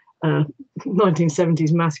about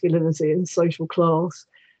 1970s masculinity and social class.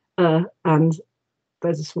 And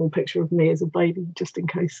there's a small picture of me as a baby, just in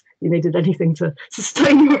case you needed anything to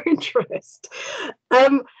sustain your interest.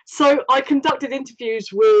 So I conducted interviews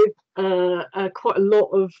with quite a lot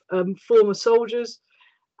of former soldiers,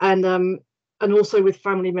 and also with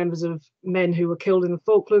family members of men who were killed in the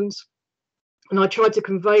Falklands. And I tried to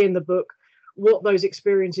convey in the book what those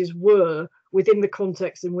experiences were within the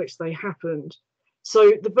context in which they happened.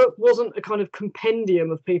 So the book wasn't a kind of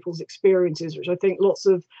compendium of people's experiences, which I think lots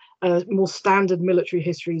of more standard military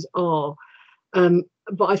histories are.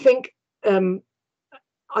 But I think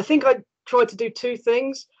I tried to do two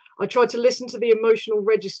things. I tried to listen to the emotional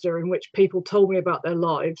register in which people told me about their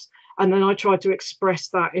lives, and then I tried to express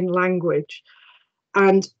that in language.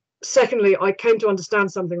 And secondly, I came to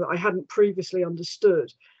understand something that I hadn't previously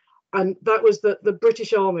understood. And that was that the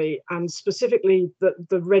British Army, and specifically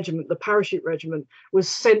the regiment, the Parachute Regiment, was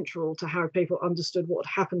central to how people understood what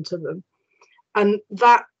had happened to them. And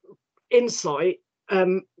that insight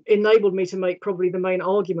enabled me to make probably the main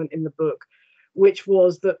argument in the book, which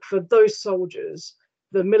was that for those soldiers,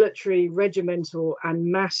 the military, regimental and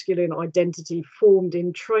masculine identity formed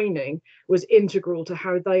in training was integral to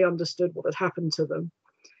how they understood what had happened to them.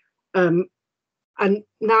 And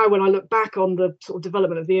now when I look back on the sort of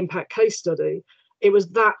development of the impact case study, it was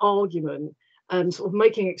that argument sort of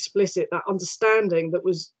making explicit that understanding that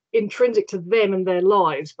was intrinsic to them and their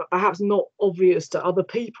lives, but perhaps not obvious to other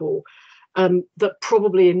people, that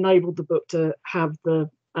probably enabled the book to have the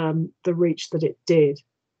reach that it did.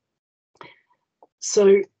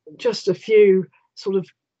 So just a few sort of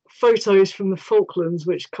photos from the Falklands,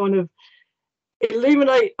 which kind of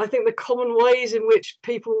illuminate, I think, the common ways in which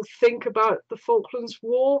people think about the Falklands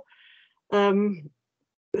War.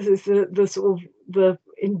 This is the sort of the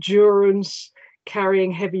endurance,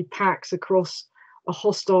 carrying heavy packs across a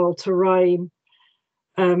hostile terrain.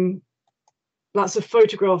 That's a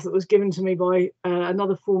photograph that was given to me by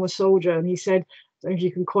another former soldier, and he said, I don't know if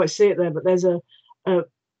you can quite see it there, but there's a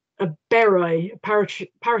beret, a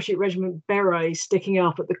parachute regiment beret sticking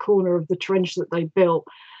up at the corner of the trench that they built.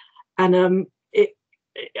 And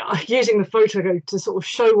using the photo to sort of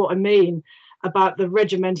show what I mean about the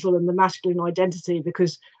regimental and the masculine identity,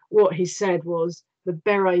 because what he said was the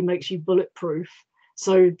beret makes you bulletproof.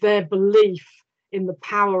 So their belief in the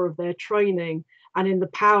power of their training and in the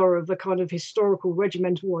power of the kind of historical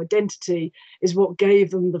regimental identity is what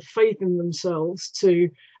gave them the faith in themselves to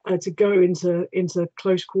go into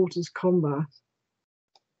close quarters combat.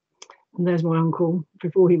 And there's my uncle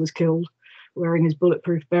before he was killed, wearing his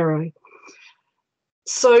bulletproof beret.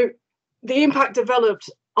 So the impact developed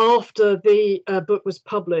after the book was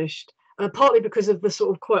published, partly because of the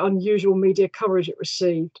sort of quite unusual media coverage it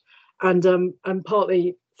received, and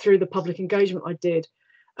partly through the public engagement I did,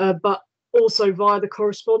 but also via the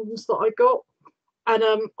correspondence that I got. And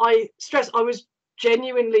I stress I was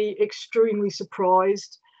genuinely extremely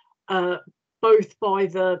surprised, both by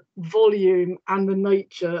the volume and the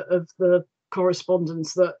nature of the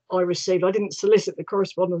correspondence that I received. I didn't solicit the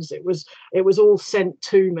correspondence, it was all sent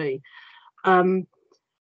to me.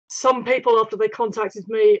 Some people, after they contacted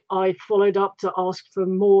me, I followed up to ask for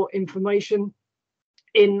more information.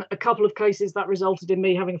 In a couple of cases, that resulted in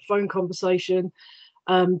me having a phone conversation.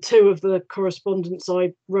 Two of the correspondents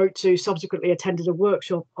I wrote to subsequently attended a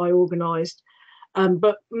workshop I organised.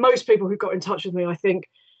 But most people who got in touch with me, I think,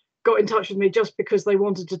 got in touch with me just because they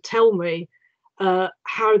wanted to tell me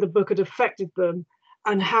how the book had affected them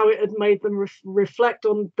and how it had made them reflect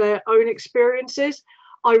on their own experiences.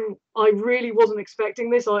 I really wasn't expecting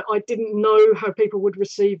this. I didn't know how people would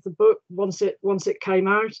receive the book once it came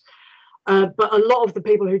out. But a lot of the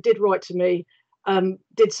people who did write to me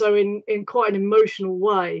did so in quite an emotional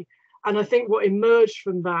way. And I think what emerged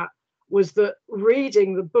from that was that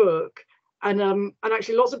reading the book, and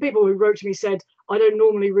actually lots of people who wrote to me said, I don't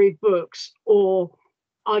normally read books, or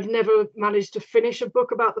I've never managed to finish a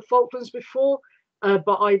book about the Falklands before,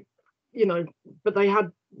 but they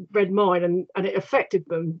had read mine and it affected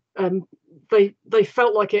them. They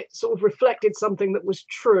felt like it sort of reflected something that was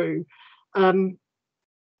true. And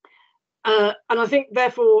I think,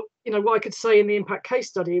 therefore, what I could say in the impact case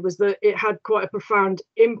study was that it had quite a profound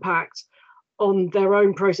impact on their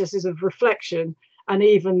own processes of reflection and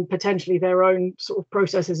even potentially their own sort of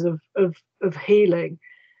processes of healing.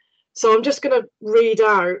 So I'm just going to read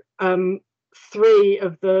out 3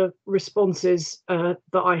 of the responses that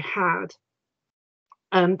I had,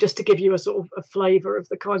 just to give you a sort of a flavour of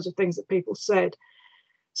the kinds of things that people said.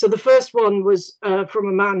 So the first one was from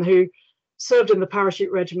a man who served in the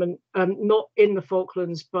parachute regiment, not in the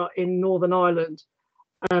Falklands, but in Northern Ireland.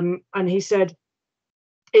 And he said,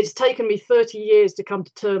 "It's taken me 30 years to come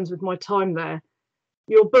to terms with my time there.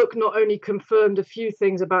 Your book not only confirmed a few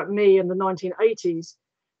things about me in the 1980s,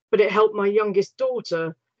 but it helped my youngest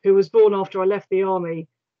daughter, who was born after I left the army,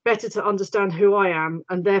 better to understand who I am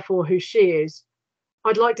and therefore who she is.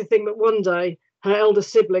 I'd like to think that one day her elder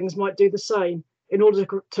siblings might do the same in order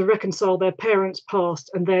to reconcile their parents' past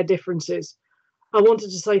and their differences. I wanted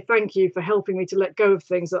to say thank you for helping me to let go of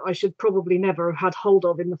things that I should probably never have had hold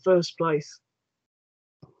of in the first place."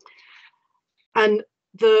 And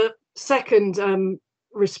the second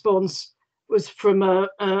response was from a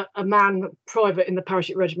man, private in the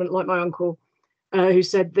parachute regiment, like my uncle, who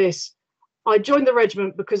said this: "I joined the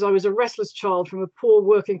regiment because I was a restless child from a poor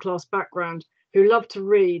working class background who loved to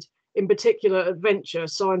read, in particular adventure,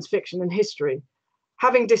 science fiction and history.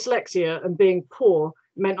 Having dyslexia and being poor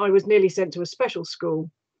meant I was nearly sent to a special school.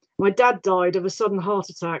 My dad died of a sudden heart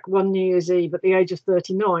attack one New Year's Eve at the age of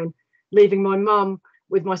 39, leaving my mum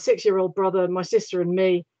with my 6-year-old brother, my sister and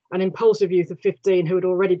me, an impulsive youth of 15 who had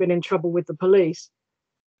already been in trouble with the police.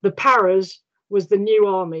 The Parrs was the new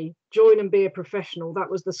army. Join and be a professional. That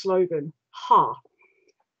was the slogan. Ha!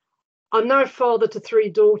 I'm now father to 3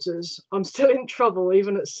 daughters. I'm still in trouble,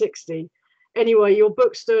 even at 60. Anyway, your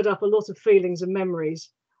book stirred up a lot of feelings and memories.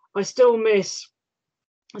 I still miss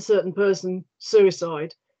a certain person,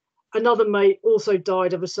 suicide. Another mate also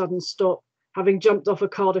died of a sudden stop, having jumped off a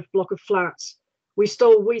Cardiff block of flats. We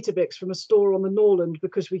stole Weetabix from a store on the Norland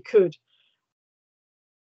because we could.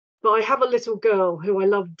 But I have a little girl who I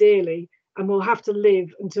love dearly and will have to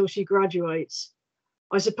live until she graduates.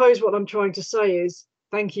 I suppose what I'm trying to say is,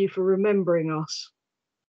 thank you for remembering us.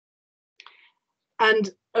 And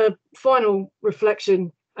a final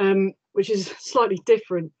reflection, which is slightly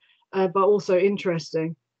different, but also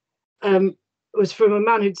interesting, was from a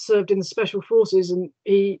man who'd served in the special forces. And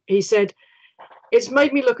he said, it's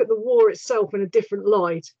made me look at the war itself in a different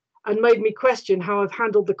light and made me question how I've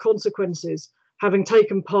handled the consequences, having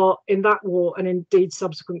taken part in that war and indeed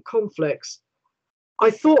subsequent conflicts.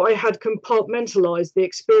 I thought I had compartmentalized the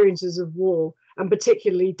experiences of war, and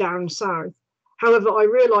particularly down south. However, I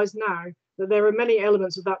realise now that there are many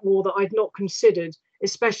elements of that war that I'd not considered,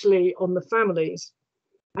 especially on the families.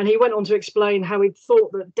 And he went on to explain how he'd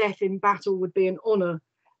thought that death in battle would be an honour,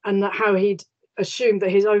 and that how he'd assumed that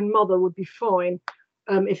his own mother would be fine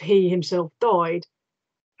if he himself died.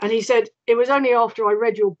 And he said, it was only after I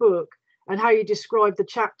read your book and how you described the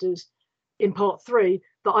chapters in part 3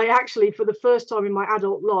 that I actually, for the first time in my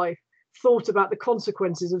adult life, thought about the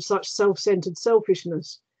consequences of such self-centered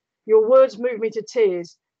selfishness. Your words moved me to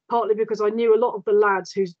tears, partly because I knew a lot of the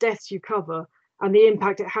lads whose deaths you cover and the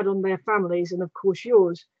impact it had on their families and of course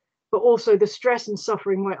yours, but also the stress and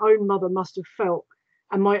suffering my own mother must have felt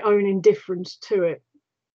and my own indifference to it.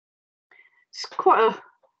 It's quite a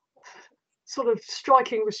sort of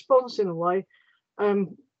striking response in a way.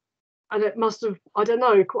 And it must have, I don't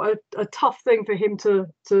know, quite a tough thing for him to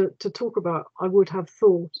talk about, I would have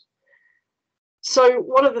thought. So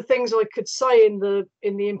one of the things I could say in the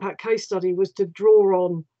impact case study was to draw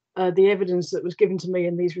on the evidence that was given to me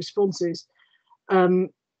in these responses, to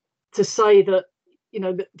say that, you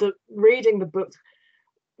know, that reading the book,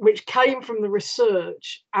 which came from the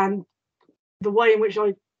research and the way in which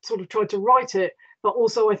I sort of tried to write it, but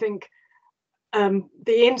also I think the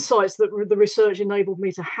insights that the research enabled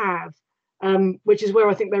me to have, which is where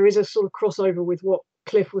I think there is a sort of crossover with what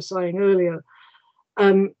Cliff was saying earlier.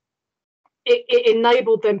 It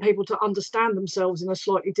enabled then people to understand themselves in a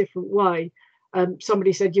slightly different way.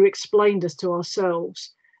 Somebody said, you explained us to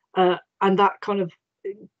ourselves, and that kind of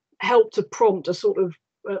helped to prompt a sort of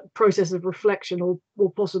process of reflection or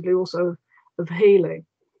possibly also of healing.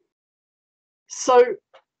 So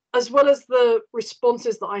as well as the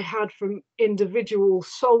responses that I had from individual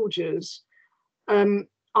soldiers,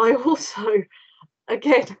 I also,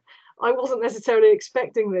 again, I wasn't necessarily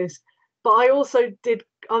expecting this, but I also did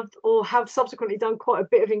or have subsequently done quite a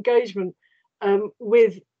bit of engagement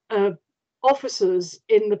with officers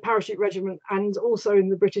in the parachute regiment and also in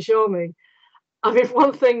the British Army. I mean,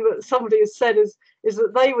 one thing that somebody has said is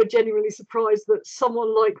that they were genuinely surprised that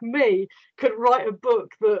someone like me could write a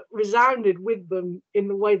book that resounded with them in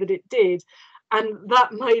the way that it did. And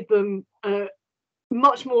that made them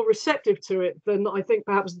much more receptive to it than I think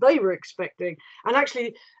perhaps they were expecting. And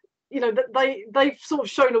actually, you know, that they've sort of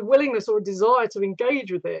shown a willingness or a desire to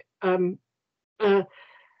engage with it, to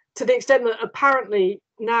the extent that apparently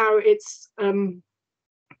now it's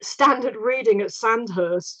standard reading at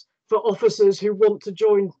Sandhurst for officers who want to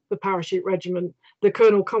join the parachute regiment. The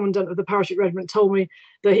colonel commandant of the parachute regiment told me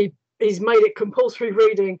that he's made it compulsory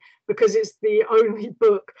reading because it's the only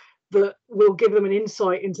book that will give them an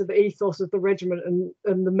insight into the ethos of the regiment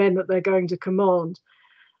and the men that they're going to command.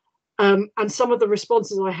 And some of the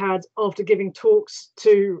responses I had after giving talks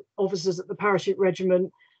to officers at the parachute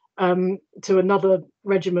regiment, to another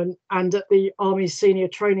regiment and at the Army's senior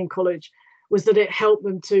training college, was that it helped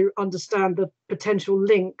them to understand the potential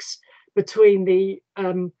links between the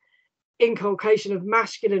inculcation of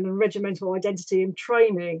masculine and regimental identity in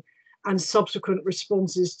training and subsequent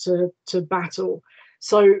responses to battle.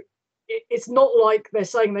 So it's not like they're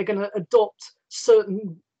saying they're going to adopt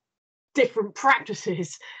certain different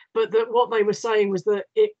practices, but that what they were saying was that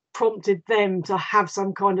it prompted them to have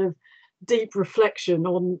some kind of deep reflection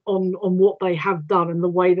on what they have done and the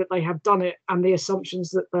way that they have done it and the assumptions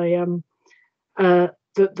that they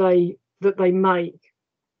make.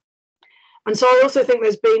 And so I also think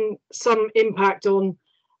there's been some impact on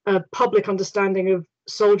public understanding of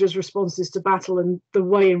soldiers' responses to battle and the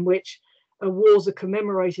way in which wars are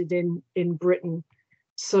commemorated in Britain.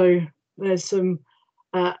 So there's some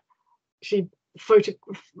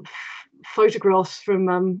photographs from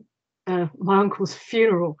my uncle's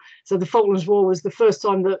funeral. So the Falklands War was the first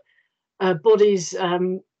time that bodies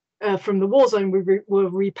from the war zone were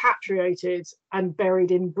repatriated and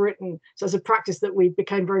buried in Britain. So it's a practice that we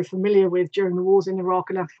became very familiar with during the wars in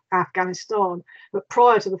Iraq and Afghanistan. But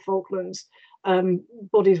prior to the Falklands,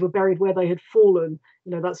 bodies were buried where they had fallen.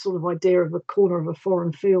 You know, that sort of idea of a corner of a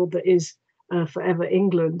foreign field that is forever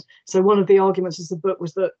England. So one of the arguments of the book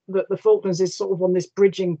was that the Falklands is sort of on this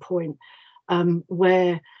bridging point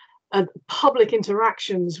where public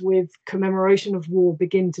interactions with commemoration of war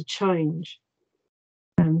begin to change.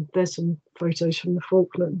 And there's some photos from the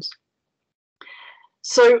Falklands.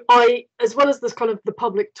 So I, as well as this kind of the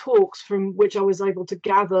public talks from which I was able to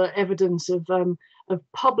gather evidence of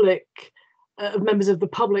public, of members of the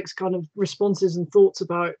public's kind of responses and thoughts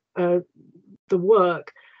about the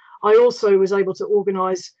work, I also was able to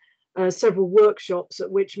organise several workshops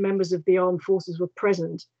at which members of the armed forces were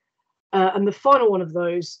present. And the final one of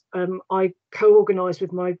those I co-organised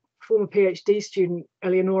with my former PhD student,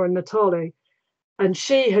 Eleonora Natale, and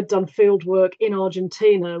she had done field work in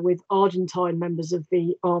Argentina with Argentine members of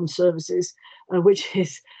the armed services, which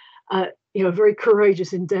is you know, a very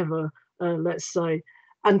courageous endeavour, let's say.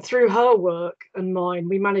 And through her work and mine,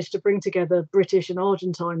 we managed to bring together British and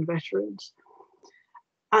Argentine veterans.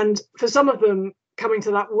 And for some of them coming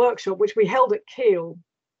to that workshop, which we held at Keele,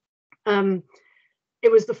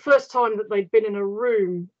 it was the first time that they'd been in a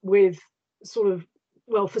room with sort of,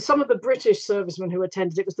 well, for some of the British servicemen who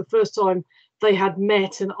attended, it was the first time they had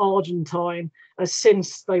met an Argentine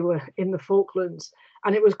since they were in the Falklands.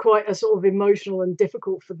 And it was quite a sort of emotional and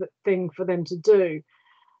difficult thing for them to do.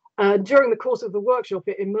 During the course of the workshop,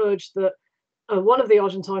 it emerged that one of the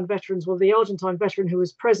Argentine veterans, well, the Argentine veteran who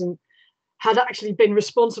was present, had actually been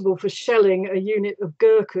responsible for shelling a unit of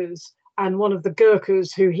Gurkhas, and one of the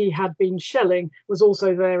Gurkhas who he had been shelling was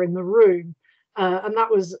also there in the room. And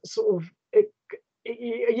that was sort of,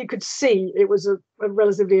 you could see it was a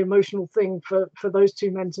relatively emotional thing for those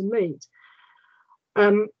two men to meet.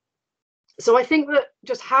 So I think that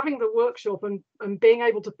just having the workshop and being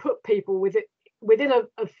able to put people within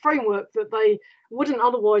a framework that they wouldn't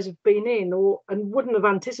otherwise have been in and wouldn't have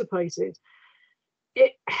anticipated,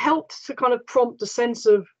 it helped to kind of prompt a sense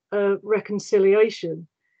of reconciliation.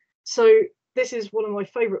 So this is one of my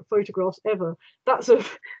favourite photographs ever. That's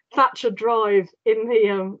of Thatcher Drive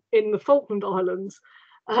in the Falkland Islands,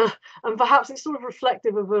 and perhaps it's sort of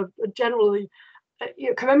reflective of a generally,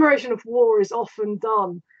 commemoration of war is often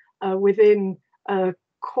done within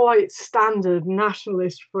quite standard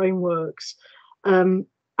nationalist frameworks. And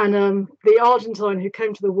the Argentine who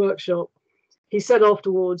came to the workshop, he said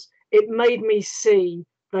afterwards, "It made me see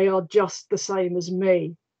they are just the same as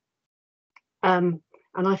me."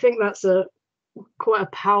 And I think that's quite a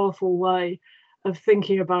powerful way of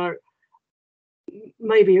thinking about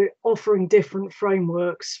maybe offering different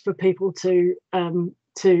frameworks for people to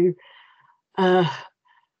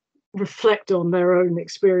reflect on their own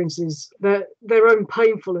experiences, their own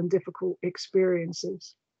painful and difficult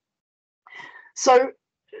experiences. So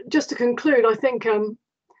just to conclude, I think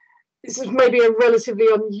this is maybe a relatively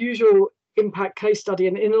unusual impact case study,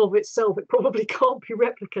 and in and of itself, it probably can't be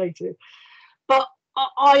replicated. But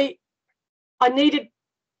I needed,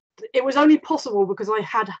 it was only possible because I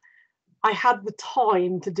had the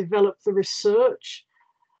time to develop the research,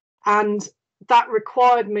 and that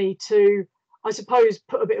required me to, I suppose,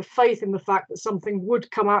 put a bit of faith in the fact that something would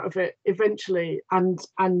come out of it eventually, and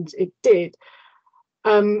it did.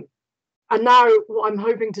 And now what I'm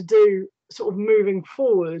hoping to do, sort of moving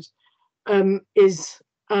forward, is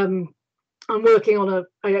I'm working on a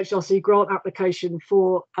AHRC grant application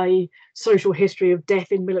for a social history of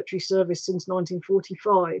death in military service since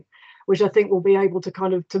 1945, which I think will be able to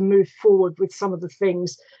kind of to move forward with some of the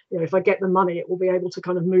things, you know, if I get the money, it will be able to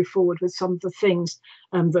kind of move forward with some of the things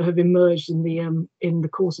that have emerged in the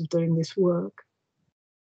course of doing this work.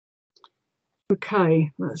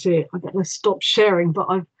 Okay, that's it. I better stop sharing, but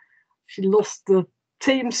I've actually lost the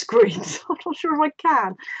team screen, so I'm not sure if I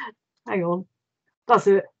can. Hang on, that's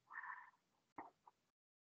it.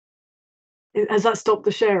 Has that stopped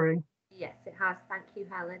the sharing? Yes, it has. Thank you,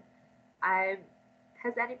 Helen.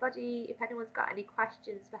 Has anybody, if anyone's got any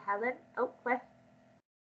questions for Helen? Oh, Cliff,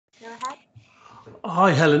 go ahead.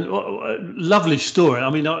 Hi, Helen. Lovely story. I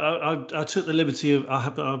mean, I took the liberty of, I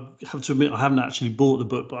have to admit, I haven't actually bought the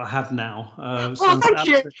book, but I have now. Thank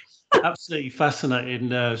you. Absolutely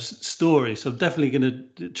fascinating story. So I'm definitely going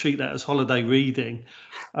to treat that as holiday reading.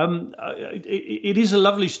 It is a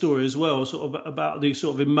lovely story as well, sort of about the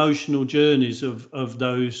sort of emotional journeys of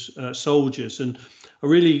those soldiers, and I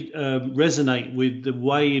really resonate with the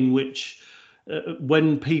way in which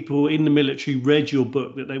when people in the military read your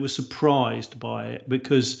book, that they were surprised by it,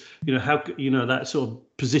 because how that sort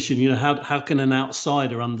of position, how can an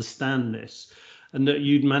outsider understand this, and that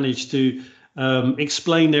you'd managed to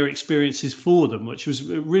explain their experiences for them, which was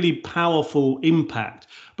a really powerful impact.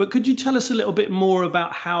 But could you tell us a little bit more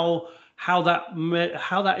about how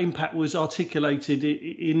that impact was articulated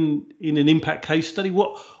in an impact case study?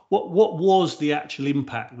 What was the actual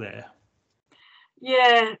impact there?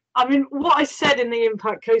 Yeah, I mean, what I said in the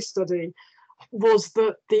impact case study was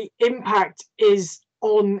that the impact is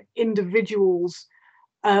on individuals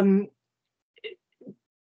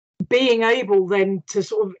being able then to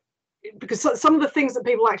sort of, because some of the things that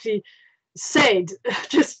people actually said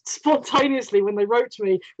just spontaneously when they wrote to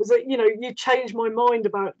me was that, you changed my mind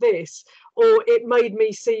about this, or it made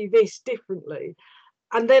me see this differently.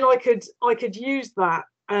 And then I could use that.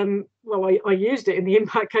 I used it in the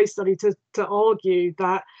impact case study to argue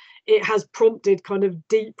that it has prompted kind of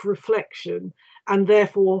deep reflection and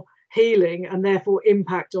therefore healing and therefore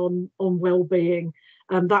impact on well-being.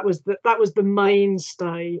 That was the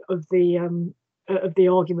mainstay of the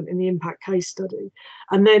argument in the impact case study.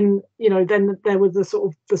 And then then there were the sort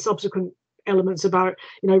of the subsequent elements about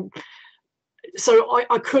so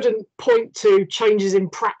I couldn't point to changes in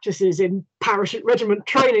practices in parachute regiment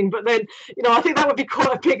training, but then I think that would be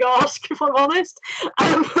quite a big ask, if I'm honest.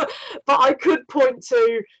 But I could point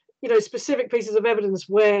to specific pieces of evidence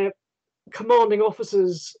where commanding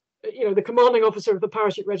officers, the commanding officer of the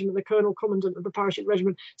parachute regiment, the colonel commandant of the parachute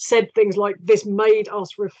regiment, said things like, this made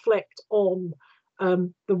us reflect on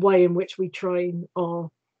the way in which we train our.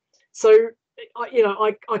 So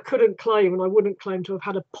I couldn't claim, and I wouldn't claim to have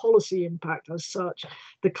had a policy impact as such.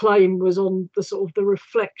 The claim was on the sort of the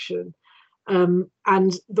reflection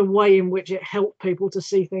and the way in which it helped people to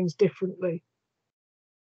see things differently.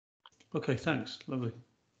 Okay, thanks. Lovely.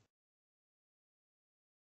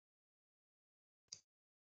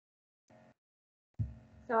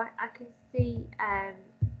 So I can see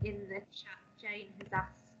in the chat, Jane has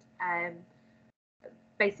asked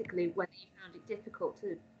basically whether you found it difficult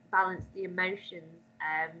to balance the emotions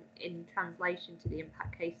in translation to the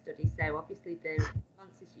impact case study. So obviously the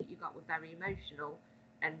responses you got were very emotional,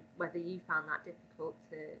 and whether you found that difficult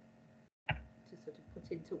to sort of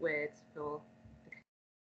put into words for.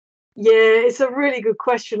 Yeah, it's a really good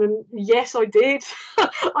question, and yes, I did.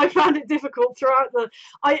 I found it difficult throughout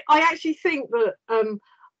I actually think that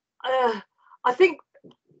I think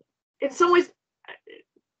in some ways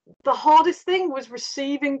the hardest thing was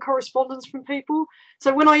receiving correspondence from people.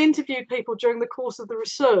 So when I interviewed people during the course of the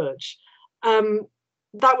research,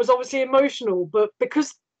 that was obviously emotional, but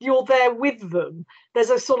because you're there with them,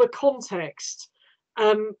 there's a sort of context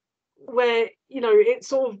where it's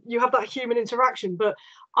sort of, you have that human interaction. But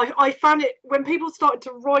I found it when people started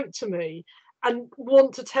to write to me and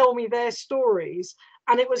want to tell me their stories,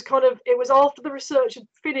 and it was after the research had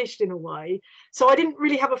finished in a way, so I didn't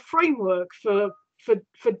really have a framework for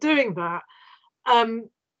doing that, but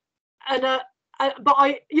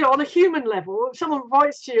I, on a human level, if someone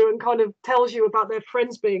writes to you and kind of tells you about their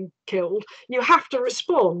friends being killed, you have to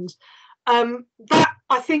respond. That,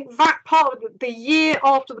 I think, that part of the year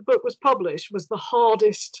after the book was published was the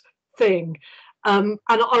hardest thing. And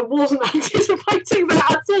I wasn't anticipating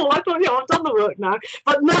that at all. I thought, I've done the work now,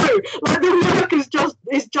 but no, like the work is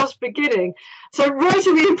just beginning. So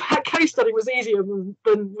writing the impact case study was easier than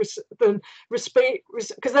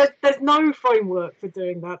because there's no framework for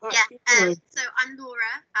doing that. So I'm Laura.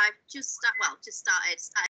 I've just started.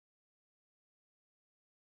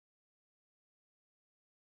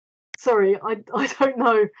 Sorry, I don't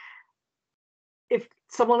know if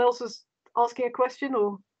someone else was asking a question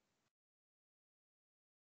or.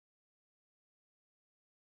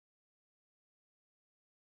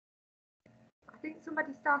 I think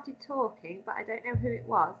somebody started talking, but I don't know who it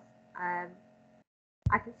was. I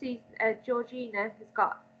can see Georgina has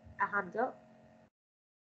got a hand up.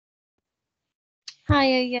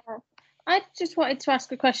 Hiya, yeah. I just wanted to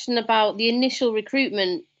ask a question about the initial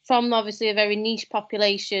recruitment from obviously a very niche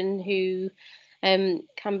population who can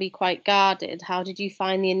be quite guarded. How did you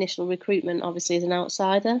find the initial recruitment, obviously, as an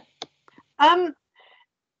outsider?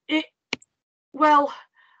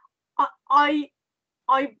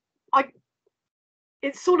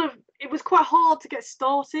 It was quite hard to get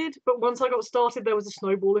started, but once I got started, there was a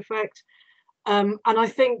snowball effect. And I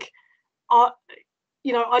think, I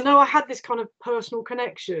know I had this kind of personal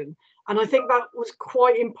connection, and I think that was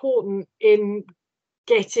quite important in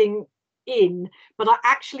getting in, but I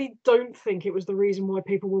actually don't think it was the reason why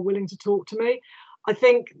people were willing to talk to me. I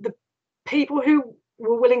think the people who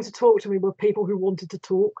were willing to talk to me were people who wanted to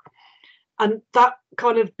talk. And that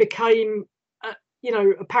kind of became you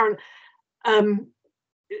know, apparent.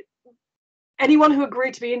 Anyone who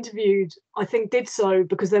agreed to be interviewed, I think, did so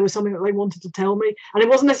because there was something that they wanted to tell me, and it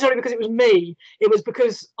wasn't necessarily because it was me. It was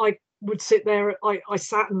because I would sit there, I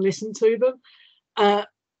sat and listened to them.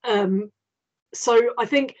 So I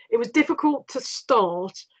think it was difficult to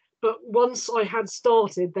start, but once I had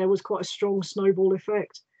started, there was quite a strong snowball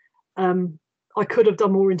effect. I could have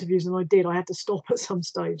done more interviews than I did. I had to stop at some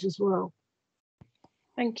stage as well.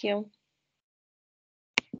 Thank you.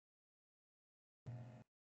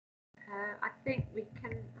 I think we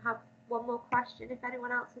can have one more question if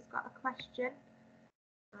anyone else has got a question.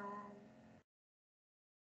 Oh.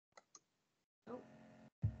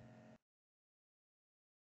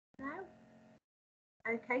 No?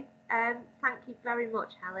 Okay. Thank you very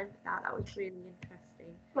much, Helen, for that. That was really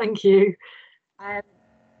interesting. Thank you. I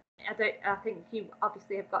think you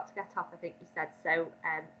obviously have got to get off, I think you said, so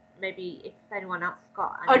maybe if anyone else has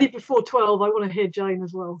got only before 12, I want to hear Jane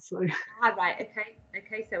as well, so right, okay,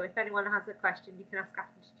 so if anyone has a question you can ask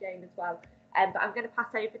after Jane as well, but I'm going to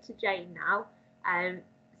pass over to Jane now,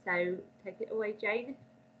 so take it away, Jane.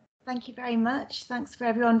 Thank you very much. Thanks for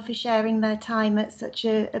everyone for sharing their time at such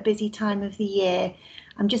a busy time of the year.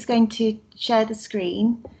 I'm just going to share the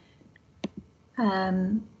screen.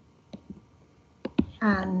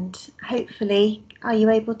 And hopefully, are you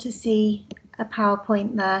able to see a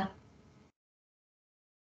PowerPoint there?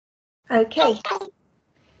 Okay.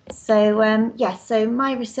 So yes, so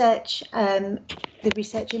my research, the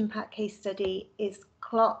research impact case study is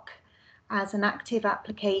CLOC as an active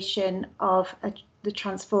application of the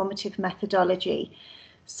transformative methodology.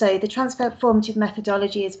 So the transformative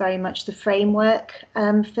methodology is very much the framework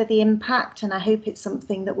for the impact, and I hope it's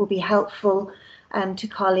something that will be helpful to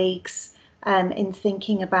colleagues in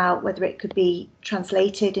thinking about whether it could be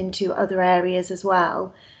translated into other areas as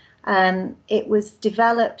well. It was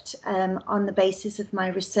developed on the basis of my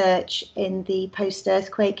research in the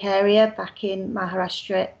post-earthquake area back in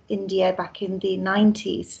Maharashtra, India, back in the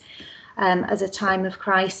 90s, as a time of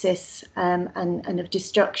crisis and of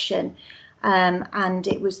destruction. And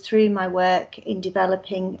it was through my work in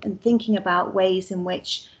developing and thinking about ways in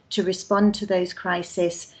which to respond to those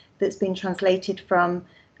crises that's been translated from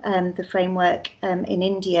the framework in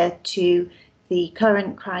India to the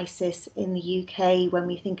current crisis in the UK when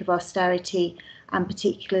we think of austerity and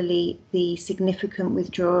particularly the significant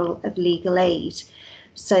withdrawal of legal aid.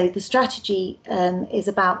 So the strategy is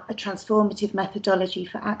about a transformative methodology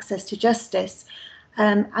for access to justice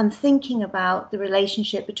and thinking about the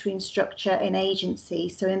relationship between structure and agency.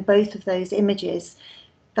 So in both of those images,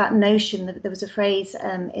 that notion that there was a phrase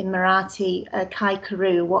in Marathi, kai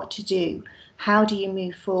karu, what to do, how do you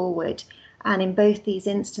move forward? And in both these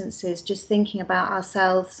instances, just thinking about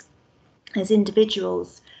ourselves as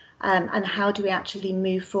individuals and how do we actually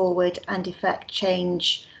move forward and effect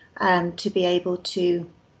change to be able to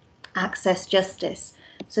access justice.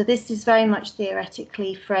 So this is very much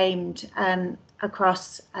theoretically framed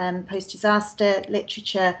across post-disaster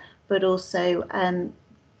literature, but also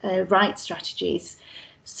rights strategies.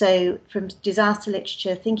 So from disaster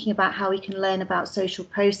literature, thinking about how we can learn about social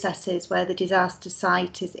processes where the disaster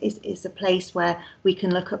site is a place where we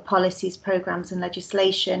can look at policies, programs and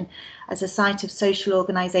legislation as a site of social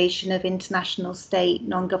organisation of international, state,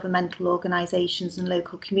 non-governmental organisations and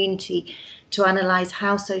local community to analyse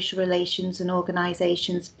how social relations and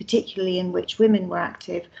organisations, particularly in which women were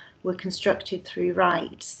active, were constructed through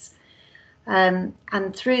rights. And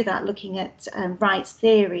through that, looking at rights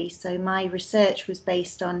theory. So my research was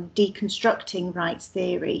based on deconstructing rights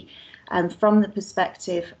theory from the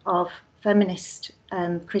perspective of feminist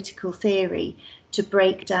critical theory to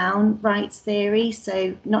break down rights theory.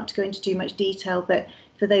 So not to go into too much detail, but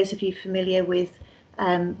for those of you familiar with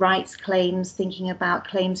rights claims, thinking about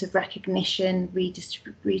claims of recognition,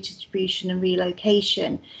 redistribution and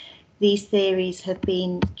relocation, these theories have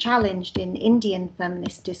been challenged in Indian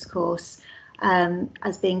feminist discourse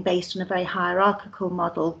as being based on a very hierarchical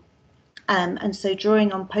model. And so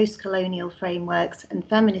drawing on post-colonial frameworks and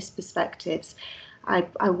feminist perspectives,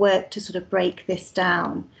 I worked to sort of break this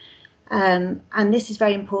down. And this is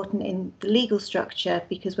very important in the legal structure,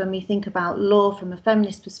 because when we think about law from a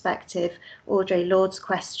feminist perspective, Audre Lorde's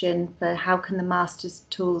question for how can the master's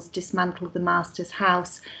tools dismantle the master's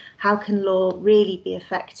house, how can law really be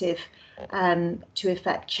effective to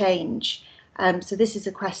effect change? So this is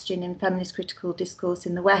a question in feminist critical discourse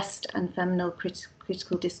in the West and feminine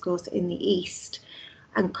critical discourse in the East.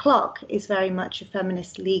 And CLOC is very much a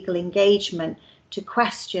feminist legal engagement to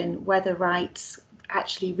question whether rights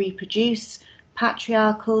actually reproduce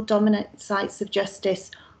patriarchal dominant sites of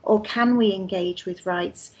justice, or can we engage with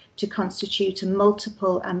rights to constitute a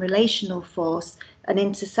multiple and relational force, an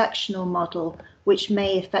intersectional model which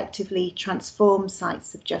may effectively transform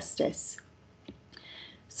sites of justice.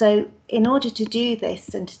 So in order to do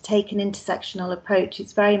this and to take an intersectional approach,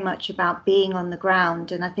 it's very much about being on the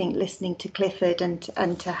ground. And I think listening to Clifford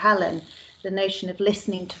and to Helen, the notion of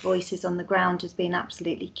listening to voices on the ground has been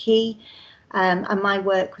absolutely key. And my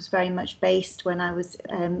work was very much based when I was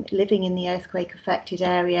living in the earthquake affected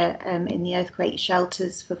area in the earthquake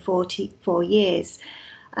shelters for 44 years,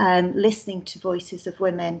 listening to voices of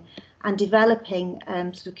women and developing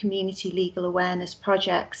sort of community legal awareness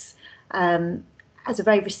projects as a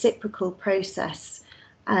very reciprocal process,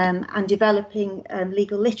 and developing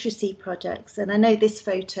legal literacy projects. And I know this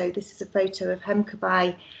is a photo of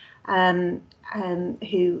Hemkabai,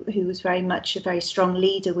 who was very much a very strong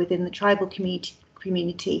leader within the tribal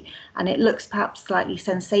community, and it looks perhaps slightly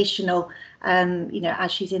sensational,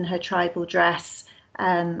 as she's in her tribal dress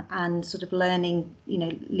and sort of learning,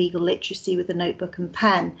 legal literacy with a notebook and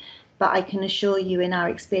pen. But I can assure you, in our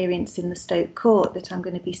experience in the Stoke court that I'm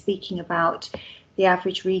going to be speaking about, the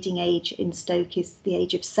average reading age in Stoke is the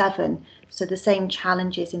age of 7. So the same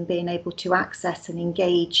challenges in being able to access and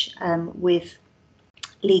engage with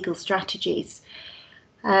legal strategies.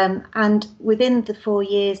 And within the 4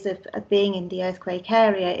 years of being in the earthquake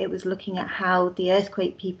area, it was looking at how the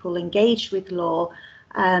earthquake people engaged with law,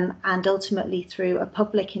 and ultimately through a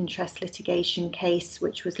public interest litigation case,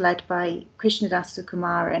 which was led by Krishnadas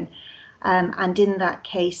Sukumaran. And in that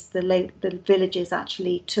case, the villagers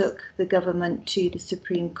actually took the government to the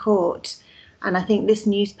Supreme Court. And I think this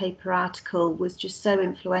newspaper article was just so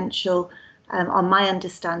influential on my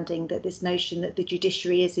understanding that this notion that the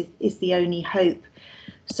judiciary is the only hope.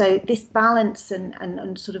 So this balance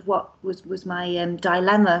and sort of what was my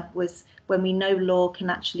dilemma was, when we know law can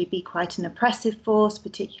actually be quite an oppressive force,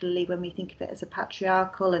 particularly when we think of it as a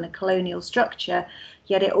patriarchal and a colonial structure,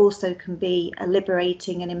 yet it also can be a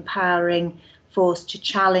liberating and empowering force to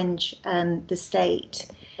challenge the state.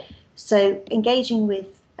 So engaging with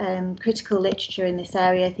critical literature in this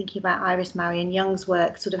area, thinking about Iris Marion Young's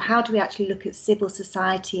work, sort of how do we actually look at civil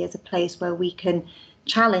society as a place where we can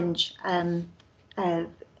challenge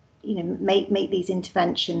make these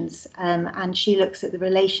interventions, and she looks at the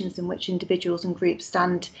relations in which individuals and groups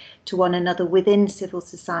stand to one another within civil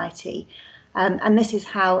society, and this is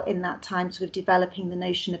how, in that time, sort of developing the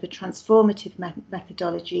notion of a transformative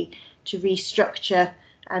methodology to restructure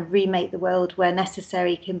and remake the world where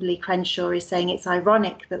necessary. Kimberly Crenshaw is saying it's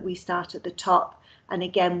ironic that we start at the top, and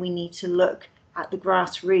again we need to look at the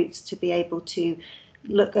grassroots to be able to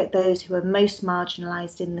look at those who are most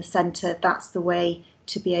marginalised in the centre. That's the way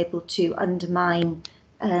to be able to undermine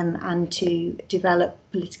and to develop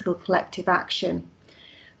political collective action.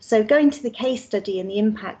 So going to the case study and the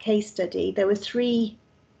impact case study, there were 3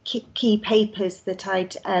 key papers that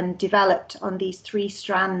I'd developed on these 3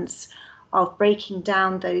 strands of breaking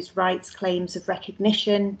down those rights claims of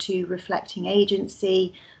recognition to reflecting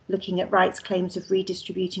agency, looking at rights claims of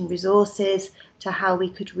redistributing resources to how we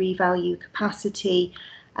could revalue capacity,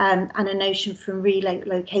 and a notion from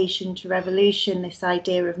relocation to revolution, this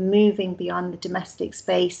idea of moving beyond the domestic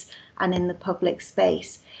space and in the public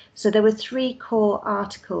space. So there were 3 core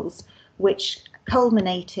articles which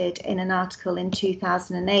culminated in an article in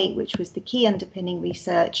 2008, which was the key underpinning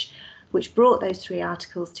research, which brought those 3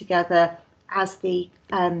 articles together as the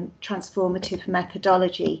transformative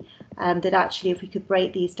methodology, that actually, if we could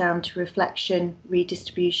break these down to reflection,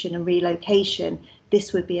 redistribution and relocation,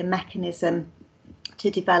 this would be a mechanism to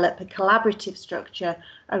develop a collaborative structure,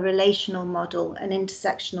 a relational model, an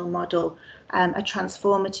intersectional model, a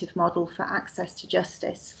transformative model for access to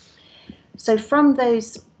justice. So from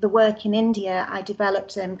the work in India, I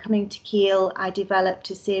developed, coming to Keele, I developed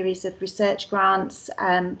a series of research grants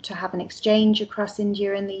to have an exchange across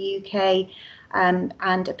India and the UK,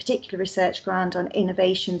 and a particular research grant on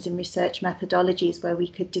innovations in research methodologies where we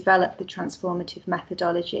could develop the transformative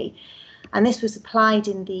methodology. And this was applied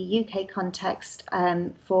in the UK context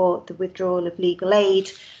for the withdrawal of legal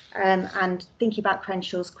aid, and thinking about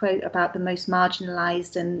Crenshaw's quote about the most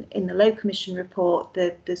marginalised, and in the Low Commission report,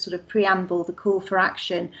 the sort of preamble, the call for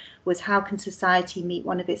action was how can society meet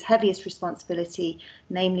one of its heaviest responsibility,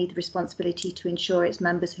 namely the responsibility to ensure its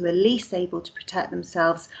members who are least able to protect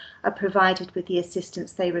themselves are provided with the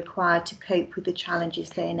assistance they require to cope with the challenges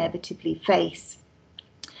they inevitably face.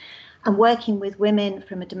 And working with women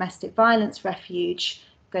from a domestic violence refuge,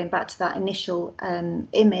 going back to that initial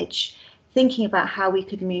image, thinking about how we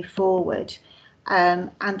could move forward.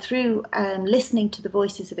 And through listening to the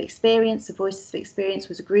Voices of Experience, the Voices of Experience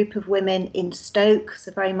was a group of women in Stoke,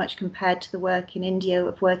 so very much compared to the work in India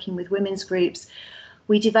of working with women's groups.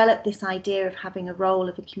 We developed this idea of having a role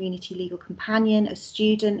of a community legal companion, a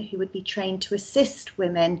student who would be trained to assist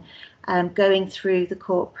women going through the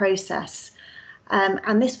court process.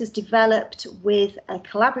 And this was developed with a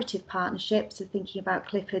collaborative partnership, so thinking about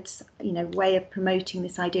Clifford's way of promoting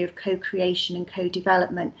this idea of co-creation and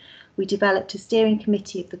co-development. We developed a steering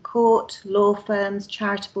committee of the court, law firms,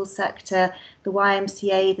 charitable sector, the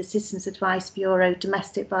YMCA, the Citizens Advice Bureau,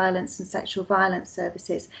 domestic violence and sexual violence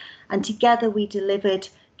services. And together we delivered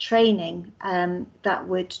training that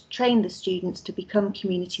would train the students to become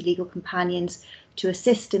community legal companions, to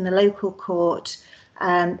assist in the local court,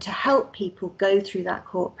 to help people go through that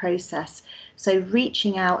court process. So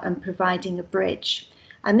reaching out and providing a bridge.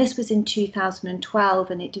 And this was in 2012,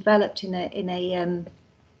 and it developed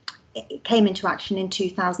it came into action in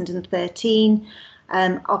 2013,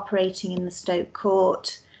 operating in the Stoke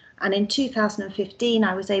court. And in 2015,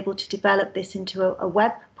 I was able to develop this into a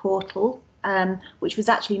web portal, which was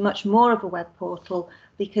actually much more of a web portal,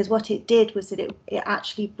 because what it did was that it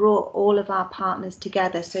actually brought all of our partners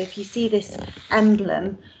together. So if you see this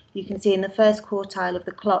emblem, you can see in the first quartile of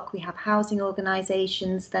the clock, we have housing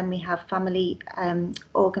organisations, then we have family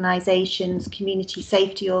organisations, community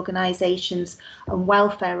safety organisations and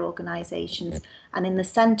welfare organisations. And in the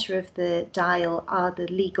centre of the dial are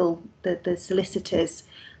the solicitors.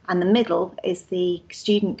 And the middle is the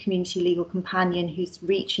student community legal companion who's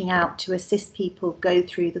reaching out to assist people go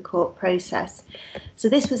through the court process. So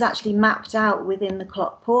this was actually mapped out within the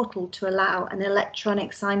clock portal to allow an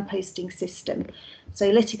electronic signposting system. So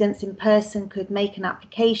litigants in person could make an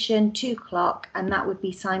application to clock, and that would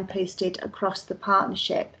be signposted across the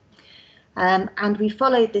partnership. And we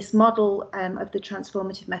followed this model of the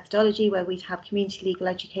transformative methodology, where we'd have community legal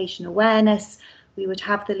education awareness. We would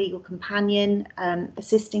have the legal companion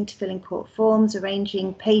assisting to fill in court forms,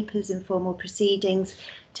 arranging papers, informal proceedings,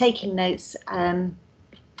 taking notes and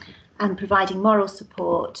providing moral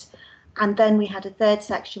support. And then we had a third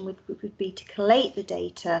section which would be to collate the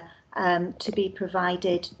data to be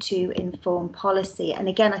provided to inform policy. And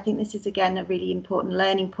again, I think this is again a really important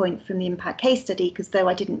learning point from the impact case study, because though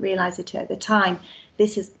I didn't realise it at the time,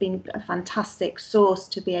 this has been a fantastic source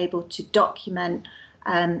to be able to document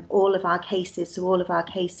all of our cases. So all of our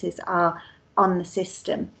cases are on the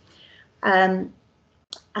system. And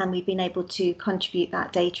we've been able to contribute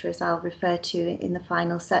that data, as I'll refer to in the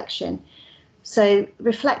final section. So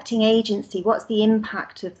reflecting agency, what's the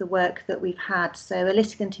impact of the work that we've had? So a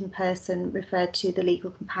litigant in person referred to the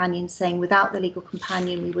legal companion, saying without the legal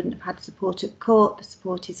companion we wouldn't have had support at court. The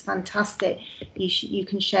support is fantastic. You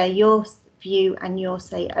can share your view and your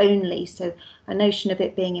say only. So a notion of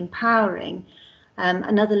it being empowering.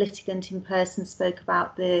 Another litigant in person spoke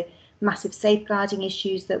about the massive safeguarding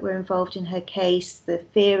issues that were involved in her case, the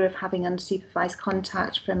fear of having unsupervised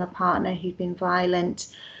contact from a partner who'd been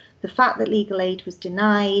violent, the fact that legal aid was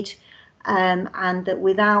denied, and that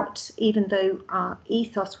without, even though our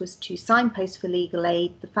ethos was to signpost for legal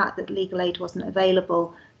aid, the fact that legal aid wasn't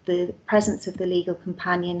available, the presence of the legal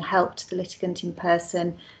companion helped the litigant in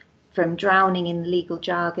person from drowning in the legal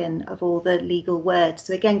jargon of all the legal words.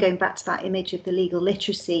 So again, going back to that image of the legal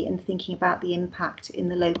literacy and thinking about the impact in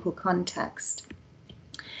the local context.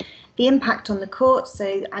 The impact on the court,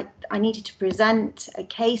 so I needed to present a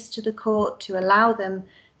case to the court to allow them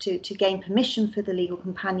to gain permission for the legal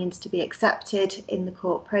companions to be accepted in the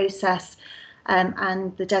court process.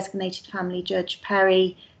 And the designated family judge,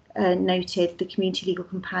 Perry, noted the community legal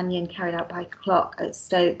companion carried out by Clock at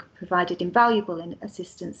Stoke provided invaluable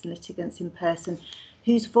assistance to litigants in person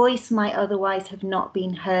whose voice might otherwise have not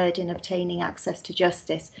been heard in obtaining access to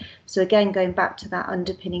justice. So again, going back to that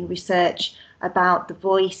underpinning research about the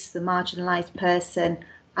voice, the marginalised person,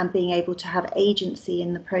 and being able to have agency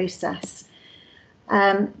in the process.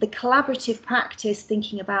 The collaborative practice,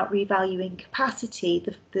 thinking about revaluing capacity,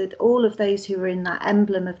 all of those who were in that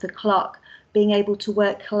emblem of the clock being able to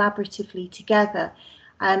work collaboratively together,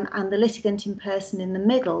 and the litigant in person in the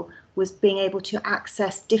middle was being able to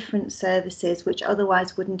access different services which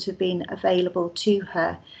otherwise wouldn't have been available to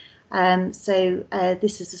her. So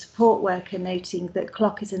this is a support worker noting that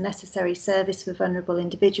Clock is a necessary service for vulnerable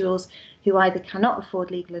individuals who either cannot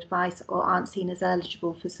afford legal advice or aren't seen as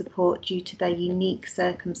eligible for support due to their unique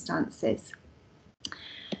circumstances.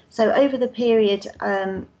 So over the period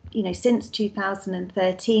since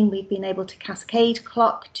 2013, we've been able to cascade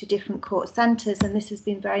Clock to different court centres, and this has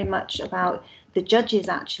been very much about the judges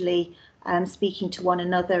actually speaking to one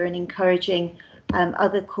another and encouraging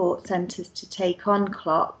other court centres to take on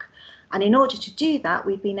Clock. And in order to do that,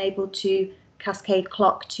 we've been able to cascade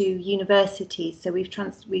Clock to universities. So we've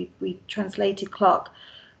translated Clock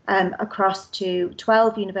across to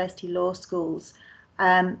 12 university law schools,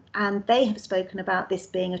 And they have spoken about this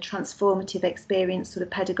being a transformative experience sort of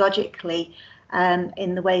pedagogically,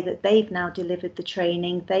 in the way that they've now delivered the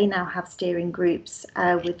training. They now have steering groups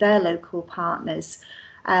with their local partners,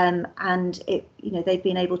 and they've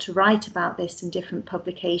been able to write about this in different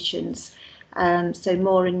publications. So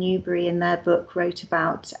Moore and Newbury in their book wrote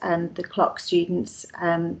about the CLOC students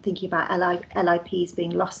thinking about LIPs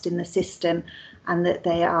being lost in the system and that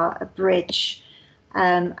they are a bridge.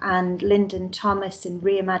 And Lyndon Thomas in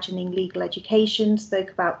Reimagining Legal Education spoke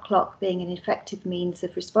about CLOC being an effective means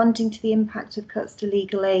of responding to the impact of cuts to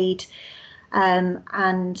legal aid. And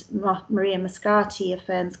Maria Mascati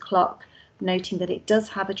affirms CLOC, noting that it does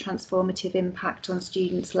have a transformative impact on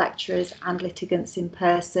students, lecturers and litigants in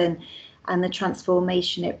person, and the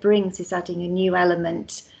transformation it brings is adding a new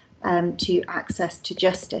element to access to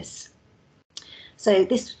justice. So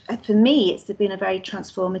this, for me, it's been a very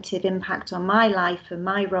transformative impact on my life and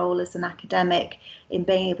my role as an academic in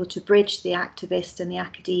being able to bridge the activist and the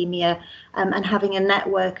academia, and having a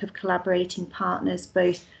network of collaborating partners,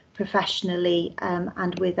 both professionally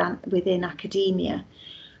and within academia.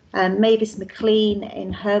 Mavis McLean,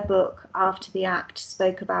 in her book After the Act,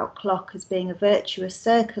 spoke about CLOC as being a virtuous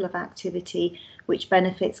circle of activity which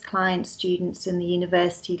benefits clients, students and the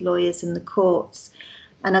university, lawyers and the courts.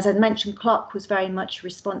 And as I mentioned, CLOC was very much a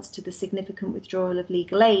response to the significant withdrawal of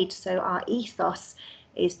legal aid. So our ethos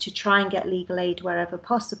is to try and get legal aid wherever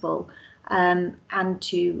possible, and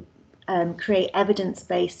to create evidence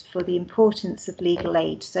base for the importance of legal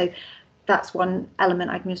aid. So that's one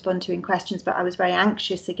element I can respond to in questions, but I was very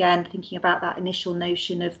anxious again thinking about that initial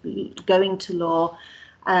notion of going to law,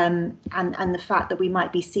 and the fact that we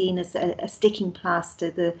might be seen as a sticking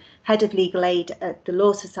plaster. The head of legal aid at the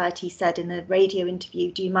Law Society said in a radio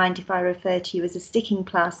interview, "Do you mind if I refer to you as a sticking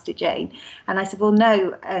plaster, Jane?" And I said, well,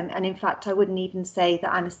 no, and in fact I wouldn't even say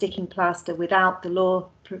that I'm a sticking plaster. Without the law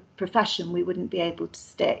profession we wouldn't be able to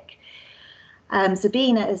stick.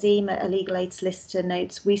 Sabina Azima, a legal aid solicitor,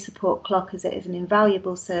 notes, "We support CLOC as it is an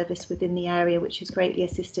invaluable service within the area which has greatly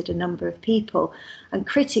assisted a number of people. And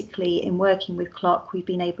critically, in working with CLOC, we've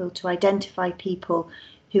been able to identify people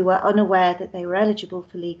who were unaware that they were eligible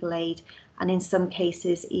for legal aid, and in some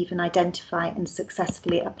cases even identify and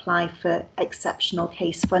successfully apply for exceptional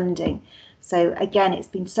case funding." So again, it's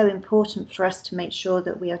been so important for us to make sure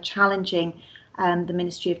that we are challenging the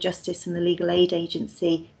Ministry of Justice and the Legal Aid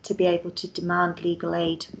Agency to be able to demand legal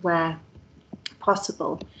aid where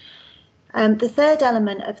possible. The third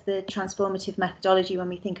element of the transformative methodology, when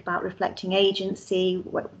we think about reflecting agency,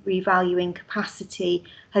 revaluing capacity,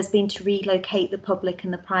 has been to relocate the public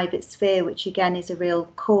and the private sphere, which again is a real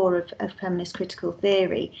core of feminist critical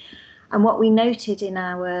theory. And what we noted in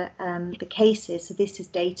our the cases, so this is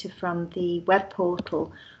data from the web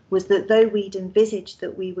portal, was that though we'd envisaged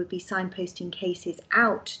that we would be signposting cases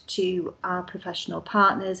out to our professional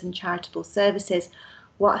partners and charitable services,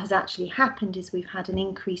 what has actually happened is we've had an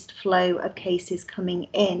increased flow of cases coming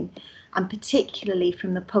in, and particularly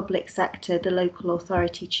from the public sector, the local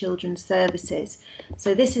authority children's services.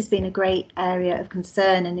 So this has been a great area of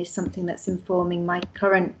concern and is something that's informing my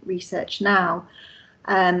current research now,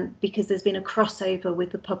 because there's been a crossover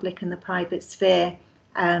with the public and the private sphere,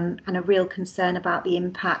 and a real concern about the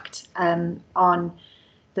impact on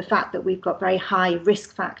the fact that we've got very high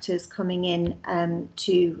risk factors coming in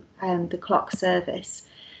to the CLOC service.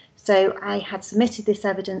 So I had submitted this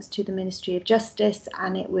evidence to the Ministry of Justice,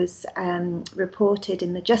 and it was reported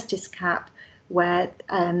in the Justice Cap, where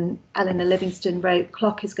Eleanor Livingston wrote,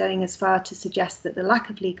 "CLOC is going as far to suggest that the lack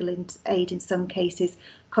of legal aid in some cases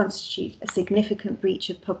constitutes a significant breach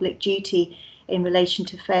of public duty in relation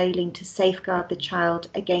to failing to safeguard the child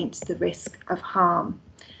against the risk of harm."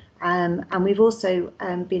 And we've also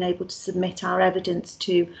been able to submit our evidence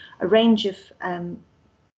to a range of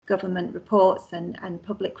government reports and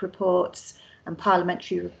public reports and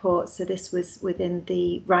parliamentary reports. So this was within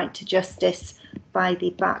the Right to Justice by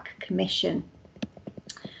the BAC Commission.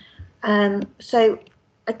 So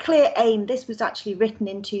a clear aim, this was actually written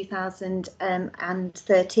in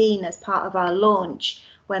 2013 as part of our launch,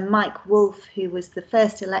 when Mike Wolfe, who was the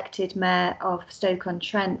first elected mayor of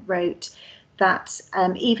Stoke-on-Trent, wrote that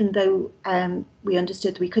even though we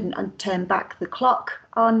understood we couldn't turn back the clock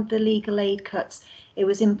on the legal aid cuts, it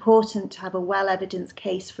was important to have a well-evidenced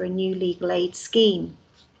case for a new legal aid scheme.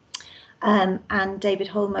 And David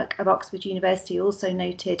Holmuck of Oxford University also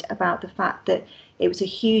noted about the fact that it was a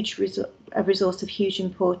resource of huge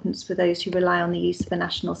importance for those who rely on the use of a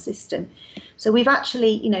national system. So we've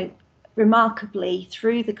actually, remarkably,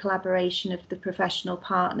 through the collaboration of the professional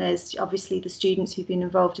partners, obviously the students who've been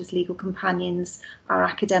involved as legal companions, our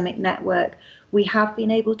academic network, we have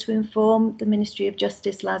been able to inform the Ministry of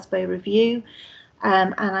Justice LASBO review.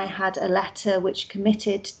 And I had a letter which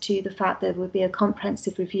committed to the fact there would be a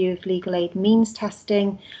comprehensive review of legal aid means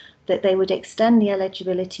testing, that they would extend the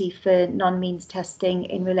eligibility for non-means testing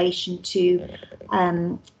in relation to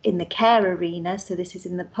in the care arena, so this is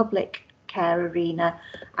in the public care arena,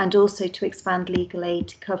 and also to expand legal aid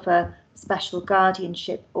to cover special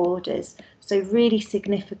guardianship orders. So really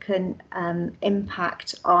significant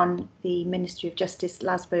impact on the Ministry of Justice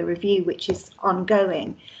LASBO review, which is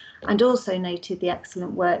ongoing. And also noted the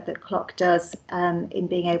excellent work that CLOC does in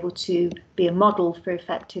being able to be a model for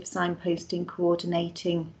effective signposting,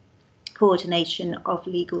 coordination of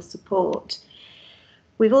legal support.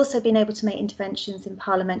 We've also been able to make interventions in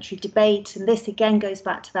parliamentary debate, and this again goes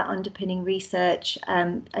back to that underpinning research.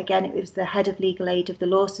 Again, it was the head of legal aid of the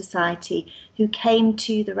Law Society who came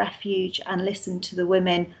to the refuge and listened to the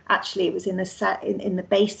women. Actually, it was in the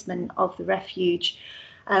basement of the refuge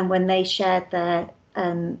when they shared their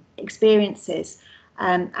experiences,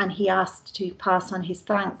 and he asked to pass on his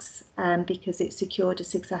thanks because it secured a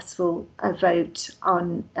successful vote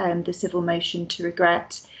on the civil motion to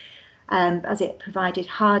regret, as it provided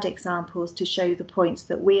hard examples to show the points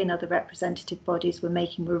that we and other representative bodies were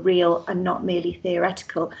making were real and not merely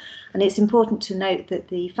theoretical. And it's important to note that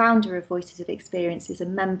the founder of Voices of Experience is a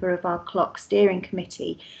member of our CLOC steering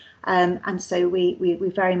committee, and so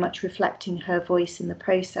we're very much reflecting her voice in the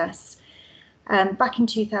process. Back in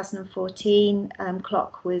 2014,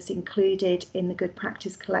 CLOC was included in the Good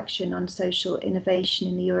Practice Collection on Social Innovation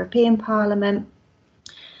in the European Parliament.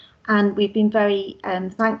 And we've been very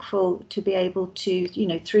thankful to be able to,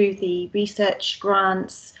 through the research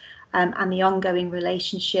grants and the ongoing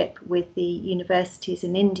relationship with the universities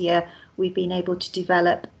in India, we've been able to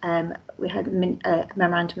develop, we had a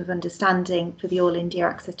memorandum of understanding for the All India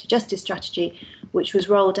Access to Justice strategy, which was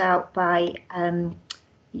rolled out by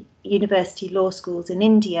university law schools in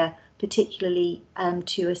India, particularly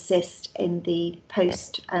to assist in the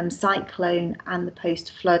post-cyclone and the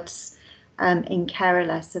post-floods in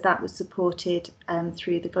Kerala. So that was supported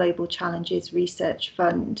through the Global Challenges Research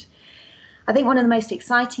Fund. I think one of the most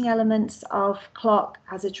exciting elements of CLOC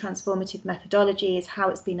as a transformative methodology is how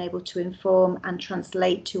it's been able to inform and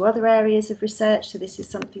translate to other areas of research. So this is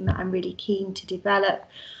something that I'm really keen to develop.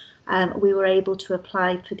 We were able to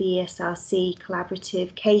apply for the ESRC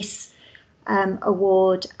Collaborative Case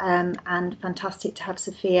Award, and fantastic to have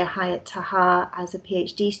Sophia Hayat Tahar as a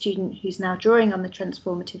PhD student who's now drawing on the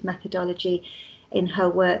transformative methodology in her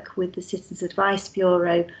work with the Citizens Advice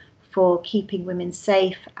Bureau for keeping women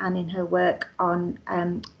safe, and in her work on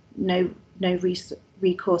no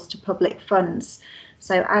recourse to public funds.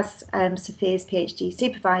 So as Sophia's PhD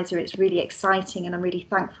supervisor, it's really exciting, and I'm really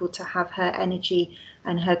thankful to have her energy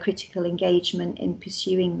and her critical engagement in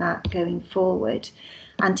pursuing that going forward.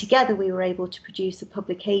 And together we were able to produce a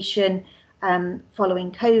publication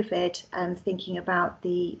following COVID, thinking about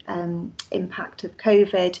the impact of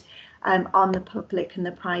COVID on the public and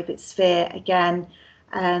the private sphere again.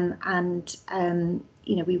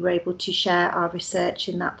 We were able to share our research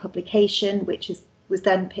in that publication, which was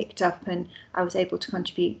then picked up, and I was able to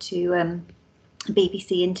contribute to a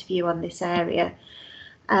BBC interview on this area.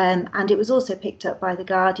 And it was also picked up by The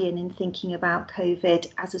Guardian in thinking about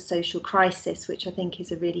COVID as a social crisis, which I think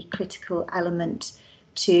is a really critical element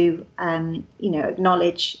to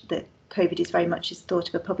acknowledge that COVID is very much thought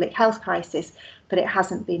of a public health crisis, but it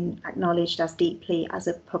hasn't been acknowledged as deeply as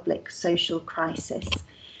a public social crisis.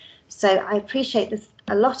 So I appreciate there's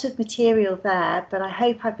a lot of material there, but I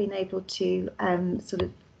hope I've been able to sort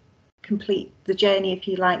of complete the journey, if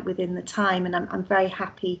you like, within the time, and I'm very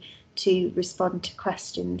happy to respond to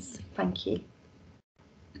questions. Thank you.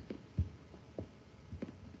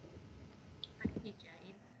 Thank you,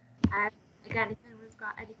 Jane. Again, if anyone's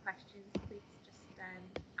got any questions, please just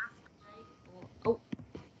ask away. Or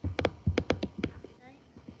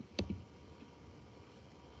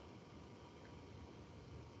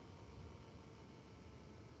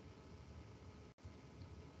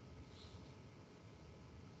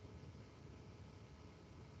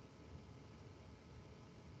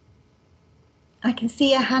I can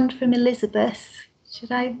see a hand from Elizabeth.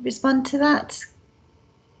 Should I respond to that?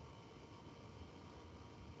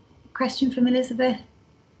 Question from Elizabeth?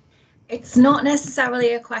 It's not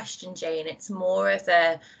necessarily a question, Jane. It's more of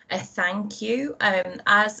a thank you.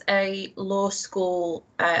 As a law school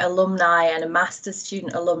alumni and a master's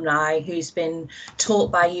student alumni who's been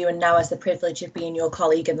taught by you and now has the privilege of being your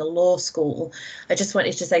colleague in the law school, I just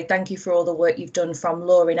wanted to say thank you for all the work you've done from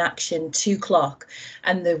Law in Action to CLOC,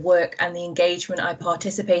 and the work and the engagement. I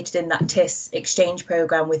participated in that TIS exchange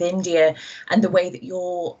programme with India, and the way that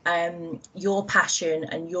your passion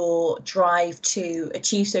and your drive to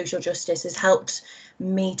achieve social justice has helped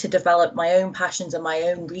me to develop my own passions and my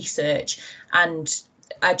own research. And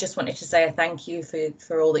I just wanted to say a thank you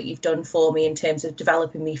for all that you've done for me in terms of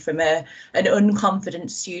developing me from an unconfident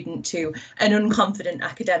student to an unconfident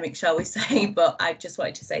academic, shall we say. But I just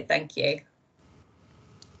wanted to say thank you.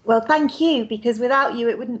 Well, thank you, because without you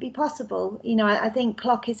it wouldn't be possible. You know, I think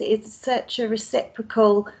CLOC is such a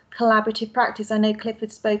reciprocal, collaborative practice. I know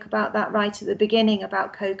Clifford spoke about that right at the beginning,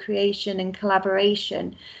 about co-creation and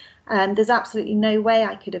collaboration. There's absolutely no way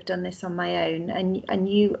I could have done this on my own. And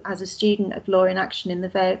you, as a student of Law in Action in the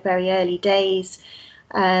very, very early days,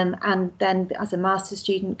 and then as a master's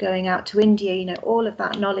student going out to India, you know, all of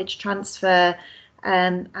that knowledge transfer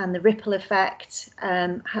and the ripple effect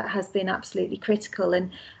has been absolutely critical.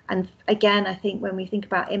 And again, I think when we think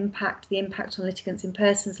about impact, the impact on litigants in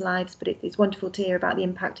persons' lives, but it's wonderful to hear about the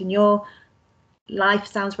impact in your life.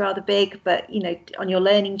 Sounds rather big, but you know, on your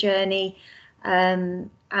learning journey,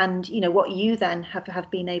 and you know what you then have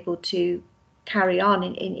been able to carry on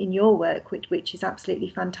in your work, which is absolutely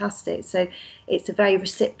fantastic. So it's a very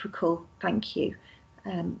reciprocal thank you.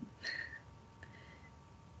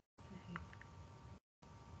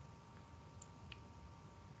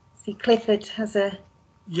 See, Clifford has a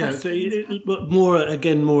more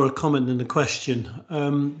a comment than a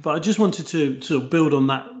question, but I just wanted to sort of build on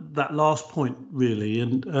that last point really,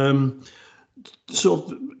 and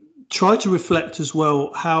sort of try to reflect as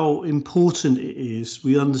well how important it is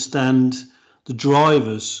we understand the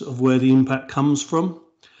drivers of where the impact comes from,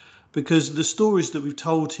 because the stories that we've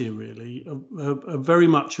told here really are very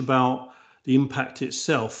much about the impact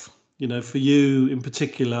itself. You know, for you in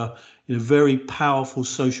particular, you know, very powerful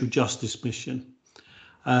social justice mission,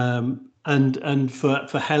 and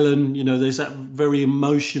for Helen, you know, there's that very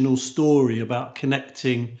emotional story about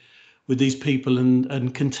connecting with these people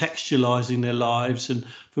and contextualizing their lives. And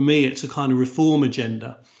for me, it's a kind of reform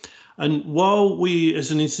agenda. And while we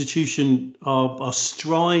as an institution are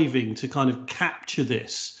striving to kind of capture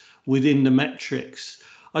this within the metrics,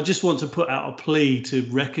 I just want to put out a plea to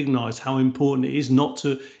recognize how important it is not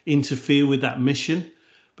to interfere with that mission,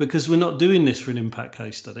 because we're not doing this for an impact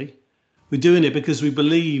case study. We're doing it because we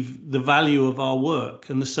believe the value of our work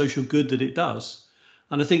and the social good that it does.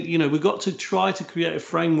 And I think, you know, we've got to try to create a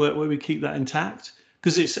framework where we keep that intact,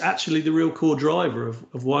 because it's actually the real core driver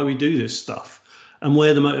of why we do this stuff and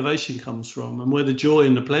where the motivation comes from and where the joy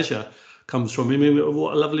and the pleasure comes from. I mean,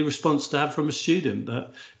 what a lovely response to have from a student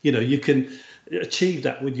that, you know, you can achieve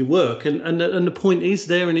that with your work. And the point is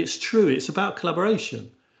there, and it's true, it's about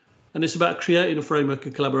collaboration. And it's about creating a framework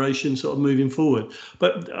of collaboration sort of moving forward.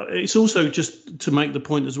 But it's also, just to make the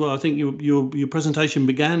point as well, I think your presentation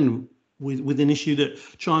began with an issue that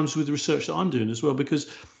chimes with the research that I'm doing as well, because,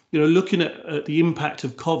 you know, looking at the impact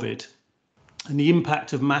of COVID and the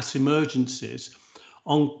impact of mass emergencies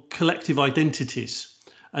on collective identities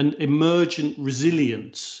and emergent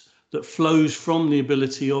resilience that flows from the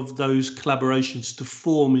ability of those collaborations to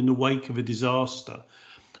form in the wake of a disaster,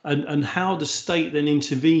 and how the state then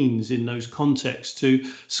intervenes in those contexts to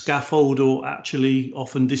scaffold or actually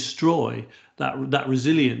often destroy that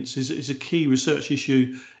resilience is a key research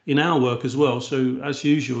issue in our work as well. So as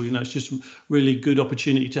usual, you know, it's just really good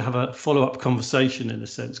opportunity to have a follow-up conversation in a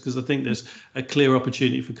sense, because I think there's a clear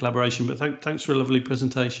opportunity for collaboration. But thanks for a lovely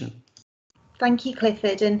presentation. Thank you,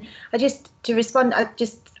 Clifford. And to respond,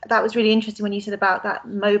 that was really interesting when you said about that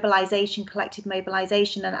mobilisation, collective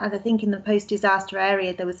mobilisation. And I think in the post-disaster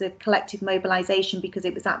area, there was a collective mobilisation because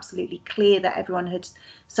it was absolutely clear that everyone had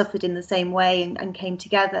suffered in the same way and came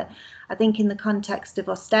together. I think in the context of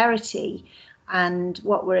austerity and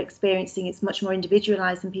what we're experiencing, it's much more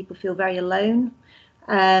individualised and people feel very alone.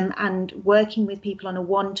 And working with people on a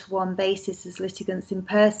one-to-one basis as litigants in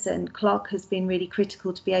person, CLOC has been really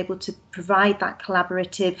critical to be able to provide that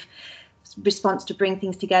collaborative response to bring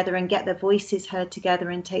things together and get their voices heard together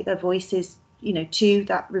and take their voices, you know, to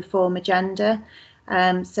that reform agenda.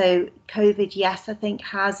 So COVID, yes, I think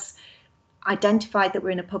has identified that we're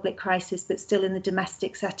in a public crisis, but still in the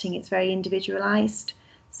domestic setting, it's very individualised.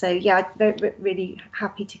 So yeah, I'm really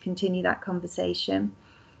happy to continue that conversation.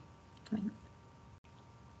 Thanks.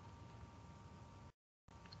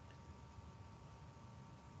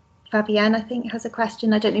 Fabienne, I think, has a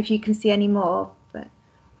question. I don't know if you can see any more, but.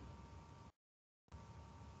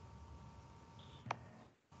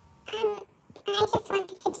 I just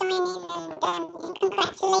wanted to join in and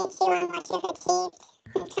congratulate you on what you've achieved.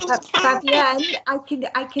 Fabienne,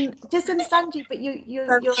 I can just understand you, but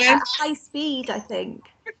you're at high speed, I think.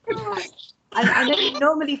 I know you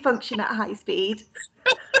normally function at high speed.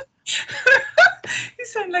 You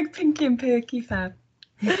sound like Pinky and Perky, Fab.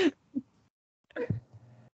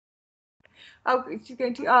 Oh, she's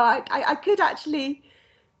going to. Oh, I could actually.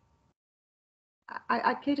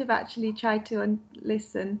 I could have actually tried to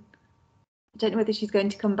listen. I don't know whether she's going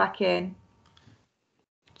to come back in.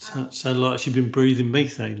 Sounds like she's been breathing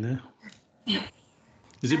methane now.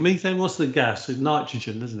 Is it methane? What's the gas? It's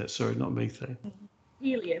nitrogen, isn't it? Sorry, not methane.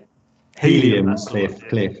 Helium. Helium, Cliff.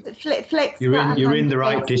 Flex, you're in the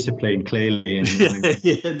right discipline, clearly.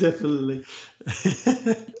 Yeah, definitely.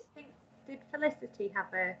 Did Felicity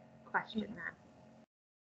have a question then?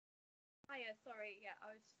 Hiya, sorry, yeah,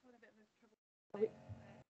 I was just having a bit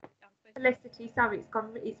of trouble. Felicity, sorry,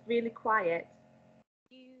 it's really quiet.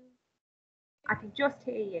 I can just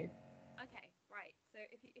hear you. Okay, right. So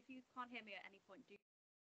if you can't hear me at any point, do.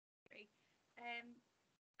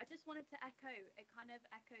 I just wanted to echo. It kind of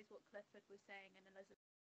echoes what Clifford was saying and Elizabeth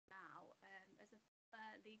now. As a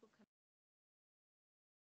legal.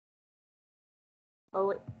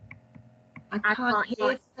 Oh, I can't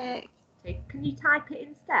hear it. Can you type it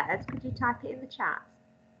instead? Could you type it in the chat?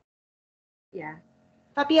 Yeah.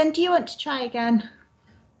 Fabienne, do you want to try again?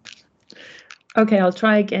 Okay, I'll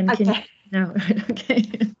try again. Okay. No,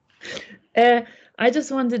 okay. I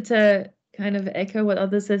just wanted to kind of echo what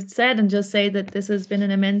others have said and just say that this has been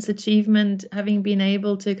an immense achievement, having been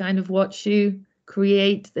able to kind of watch you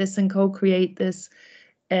create this and co-create this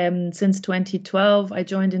since 2012. I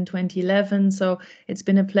joined in 2011, so it's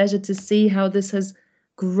been a pleasure to see how this has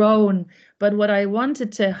grown. But what I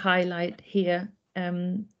wanted to highlight here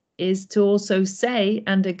is to also say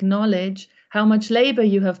and acknowledge how much labor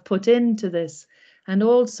you have put into this. And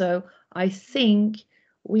also, I think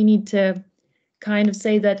we need to kind of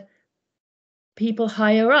say that people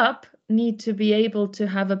higher up need to be able to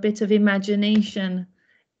have a bit of imagination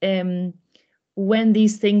when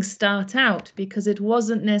these things start out, because it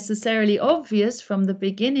wasn't necessarily obvious from the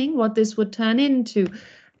beginning what this would turn into.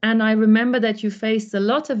 And I remember that you faced a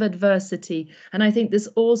lot of adversity. And I think this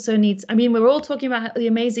also needs, I mean, we're all talking about the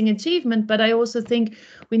amazing achievement, but I also think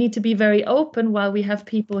we need to be very open while we have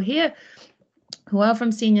people here who are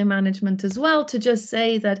from senior management as well, to just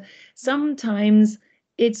say that sometimes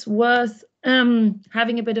it's worth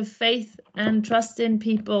having a bit of faith and trust in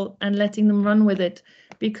people and letting them run with it,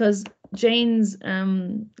 because Jane's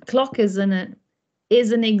clock is an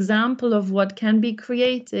example of what can be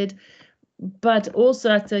created, but also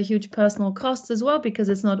at a huge personal cost as well, because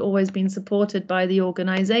it's not always been supported by the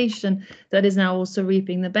organization that is now also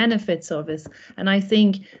reaping the benefits of it. And I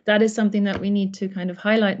think that is something that we need to kind of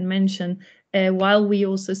highlight and mention while we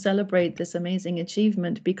also celebrate this amazing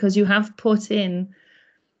achievement, because you have put in,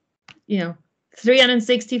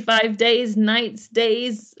 365 days, nights,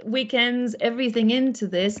 days, weekends, everything into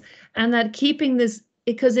this, and that keeping this,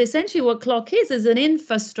 because essentially what Clock is an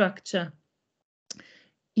infrastructure.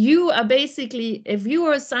 You are basically, if you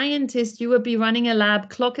were a scientist, you would be running a lab.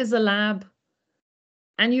 Clock is a lab.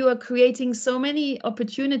 And you are creating so many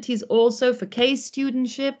opportunities also for case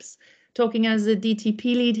studentships, talking as a DTP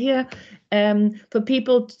lead here, for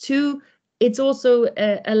people to, it's also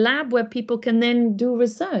a lab where people can then do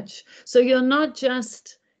research. So you're not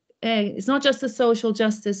just, it's not just a social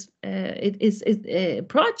justice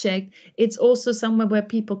project, it's also somewhere where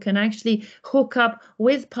people can actually hook up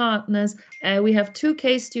with partners. We have 2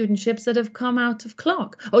 case studentships that have come out of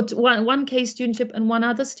Clock, or one case studentship and one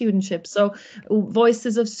other studentship. So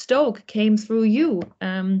Voices of Stoke came through you.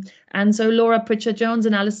 And so Laura Pritchard-Jones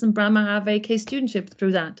and Alison Brammer have a case studentship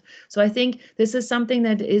through that. So I think this is something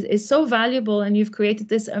that is so valuable, and you've created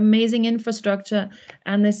this amazing infrastructure.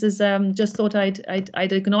 And this is just thought I'd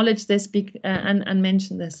acknowledge this and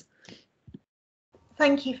mention this.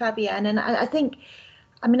 Thank you, Fabienne. And I think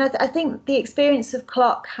the experience of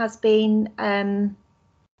Clock has been, I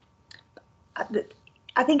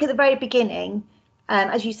think at the very beginning,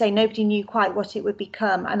 as you say, nobody knew quite what it would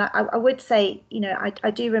become. And I would say,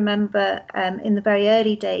 I do remember in the very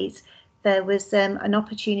early days, there was an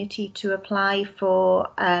opportunity to apply for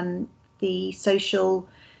the social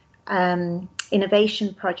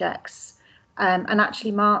innovation projects. And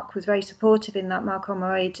actually, Mark was very supportive in that, Mark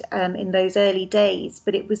Ormerod, in those early days.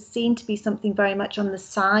 But it was seen to be something very much on the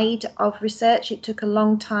side of research. It took a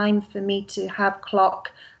long time for me to have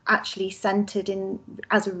Clock actually centred in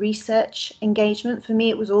as a research engagement. For me,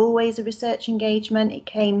 it was always a research engagement. It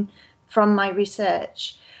came from my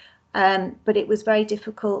research, but it was very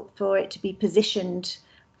difficult for it to be positioned.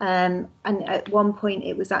 And at one point,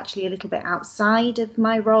 it was actually a little bit outside of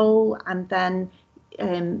my role, and then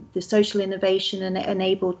the social innovation, and it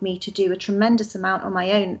enabled me to do a tremendous amount on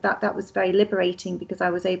my own. That was very liberating, because I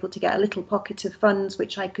was able to get a little pocket of funds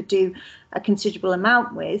which I could do a considerable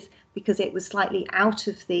amount with, because it was slightly out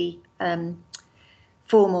of the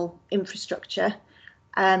formal infrastructure,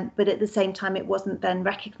 but at the same time it wasn't then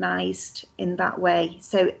recognised in that way.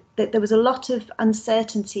 So there was a lot of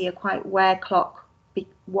uncertainty of quite where CLOC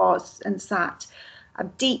was and sat.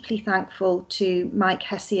 I'm deeply thankful to Mike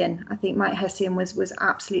Hessian. I think Mike Hessian was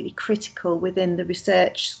absolutely critical within the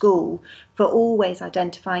research school for always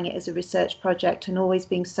identifying it as a research project, and always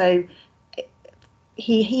being so.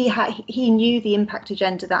 He knew the impact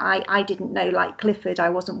agenda that I didn't know. Like Clifford, I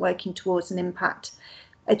wasn't working towards an impact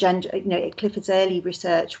agenda. You know, Clifford's early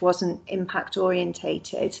research wasn't impact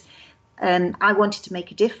orientated. I wanted to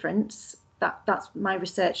make a difference. That's my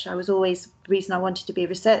research. I was always, the reason I wanted to be a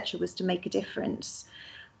researcher was to make a difference.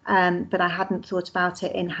 But I hadn't thought about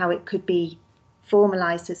it in how it could be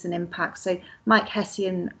formalised as an impact. So Mike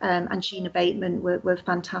Hessian and Sheena Bateman were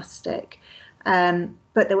fantastic.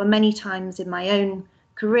 But there were many times in my own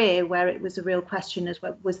career where it was a real question as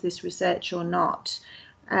well, was this research or not?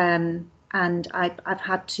 And I've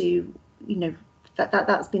had to, you know,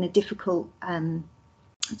 that's been a difficult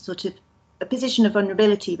sort of a position of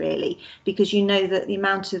vulnerability, really, because you know that the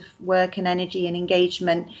amount of work and energy and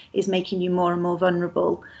engagement is making you more and more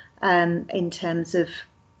vulnerable in terms of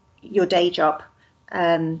your day job.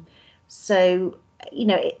 So, you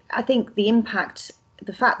know, I think the impact,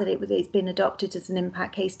 the fact that it's been adopted as an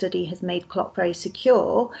impact case study has made CLOC very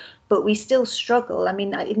secure, but we still struggle. I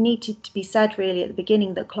mean, it needed to be said really at the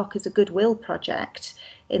beginning that CLOC is a goodwill project,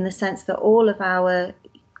 in the sense that all of our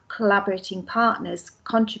collaborating partners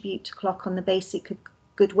contribute to CLOC on the basic of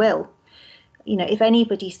goodwill. You know, if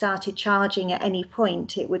anybody started charging at any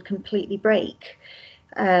point, it would completely break,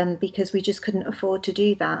 because we just couldn't afford to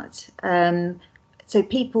do that. So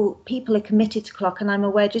people are committed to CLOC, and I'm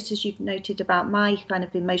aware, just as you've noted about my kind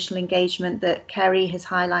of emotional engagement that Kerry has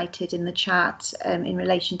highlighted in the chat in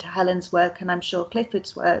relation to Helen's work, and I'm sure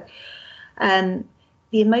Clifford's work,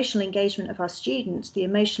 the emotional engagement of our students, the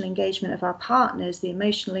emotional engagement of our partners, the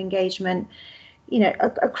emotional engagement, you know,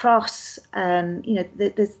 across, you know,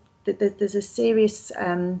 there's a serious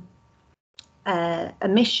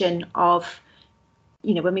omission of,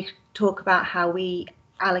 you know, when we talk about how we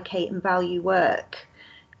allocate and value work.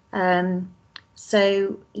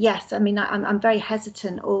 So yes, I mean, I'm very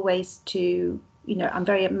hesitant always to, you know, I'm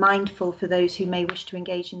very mindful for those who may wish to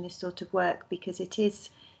engage in this sort of work, because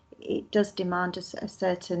it does demand a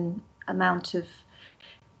certain amount of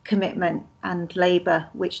commitment and labour,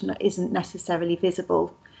 which isn't necessarily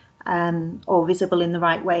visible, or visible in the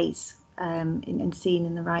right ways, and seen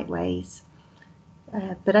in the right ways.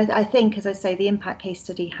 But I think, as I say, the impact case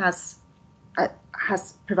study has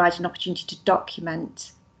provided an opportunity to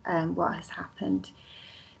document what has happened.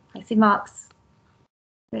 I see Mark's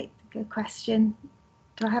great good question.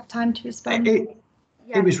 Do I have time to respond?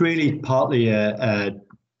 It was really partly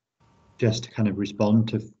just to kind of respond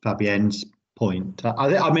to Fabienne's point.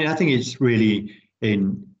 I mean, I think it's really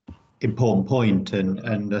an important point,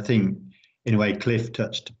 and I think in a way Cliff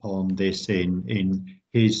touched upon this in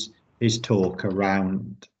his talk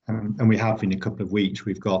around, and we have in a couple of weeks,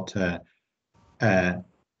 we've got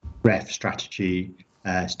REF strategy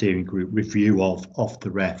steering group review of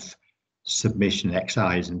the REF submission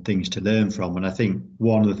exercise and things to learn from. And I think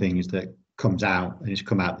one of the things that comes out, and it's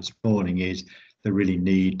come out this morning, is the really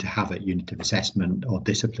need to have at unit of assessment or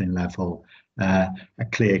discipline level a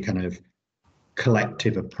clear kind of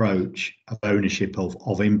collective approach of ownership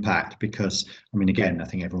of impact. Because I mean, again, I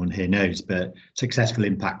think everyone here knows, but successful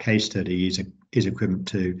impact case study is equivalent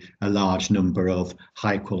to a large number of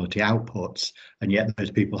high quality outputs, and yet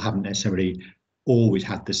those people haven't necessarily always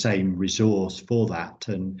had the same resource for that,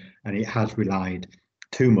 and it has relied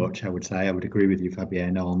too much, I would say, I would agree with you,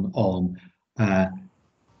 Fabienne, on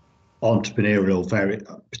entrepreneurial, very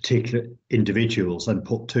particular individuals, and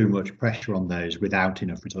put too much pressure on those without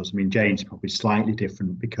enough resources. I mean, Jane's probably slightly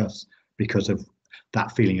different because of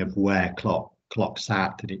that feeling of where CLOC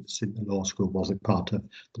sat, that it's in the law school, wasn't part of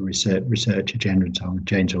the research agenda and so on.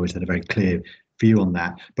 Jane's always had a very clear view on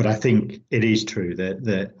that. But I think it is true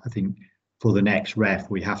that I think for the next REF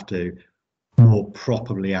we have to more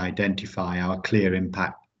properly identify our clear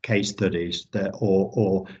impact case studies that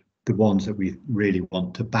or the ones that we really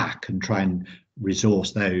want to back and try and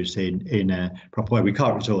resource those in a proper way. We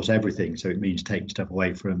can't resource everything, so it means taking stuff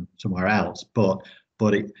away from somewhere else. But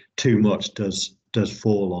too much does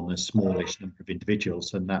fall on a smallish number of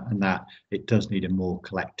individuals, and that it does need a more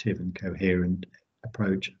collective and coherent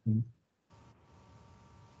approach.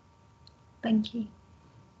 Thank you.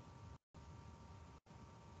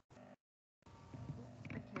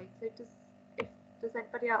 Okay, so does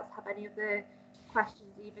anybody else have any other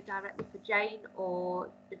questions, either directly for Jane or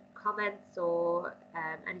comments or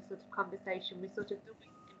any sort of conversation? We're sort of done with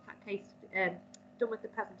impact case, done with the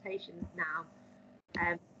presentations now.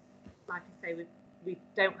 Like I say, we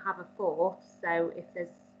don't have a fourth, so if there's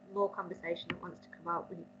more conversation that wants to come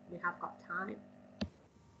out, we have got time.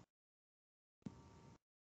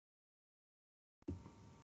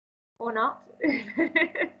 Or not,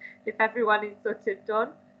 if everyone is sort of done.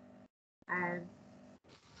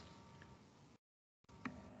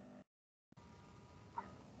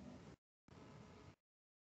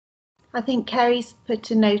 I think Kerry's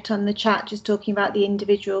put a note on the chat just talking about the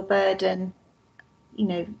individual burden, you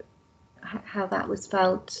know, how that was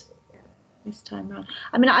felt this time around.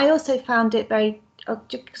 I mean, I also found it very,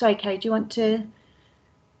 sorry, Kerry, do you want to?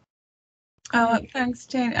 Oh, thanks,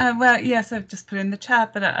 Jane. Well, yes, I've just put in the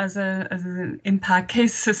chat, but as an impact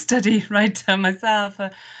case study writer myself,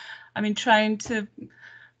 I mean, trying to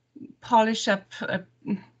polish up a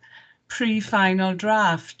pre-final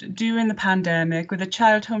draft during the pandemic with a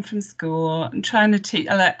child home from school and trying to teach,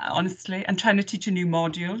 honestly, and trying to teach a new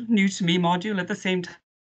to me module at the same time.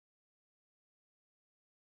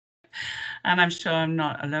 And I'm sure I'm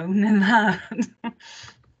not alone in that.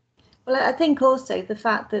 Well, I think also the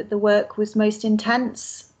fact that the work was most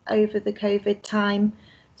intense over the COVID time.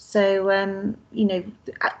 So, you know,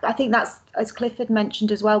 I think that's, as Clifford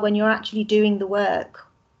mentioned as well, when you're actually doing the work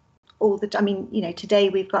all the time. I mean, you know, today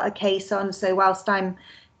we've got a case on, so whilst I'm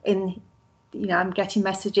in, you know, I'm getting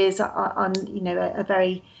messages on, you know, a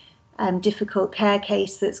very difficult care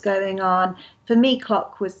case that's going on. For me,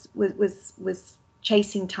 clock was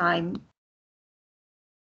chasing time.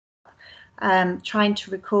 Trying to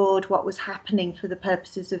record what was happening for the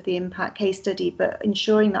purposes of the impact case study, but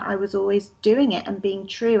ensuring that I was always doing it and being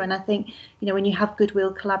true. And I think, you know, when you have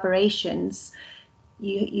goodwill collaborations,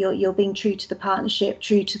 you're being true to the partnership,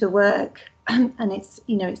 true to the work, and it's,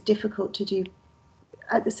 you know, it's difficult to do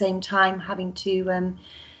at the same time having to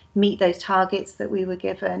meet those targets that we were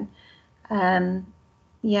given.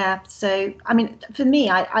 Yeah, so I mean, for me,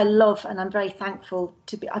 I love, and I'm very thankful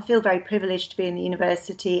to be, I feel very privileged to be in the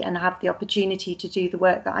university and have the opportunity to do the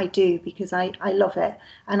work that I do, because I love it,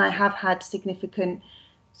 and I have had significant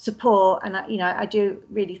support, and you know, I do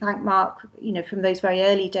really thank Mark, you know, from those very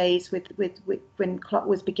early days with when CLOT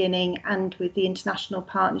was beginning, and with the international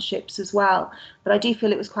partnerships as well. But I do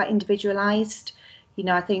feel it was quite individualized. You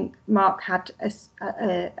know, I think Mark had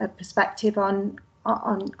a perspective on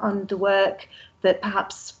the work that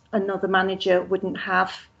perhaps another manager wouldn't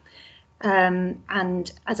have.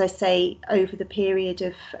 And as I say, over the period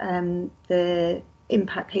of the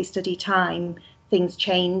impact case study time, things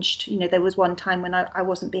changed. You know, there was one time when I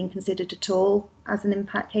wasn't being considered at all as an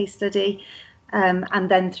impact case study. And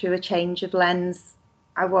then through a change of lens,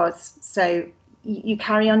 I was. So you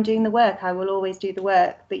carry on doing the work. I will always do the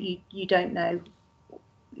work, but you don't know,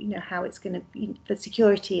 you know, how it's going to be. The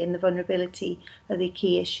security and the vulnerability are the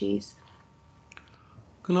key issues.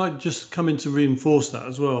 Can I just come in to reinforce that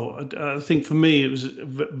as well? I think for me, it was a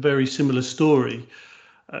very similar story.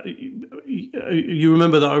 You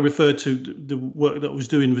remember that I referred to the work that I was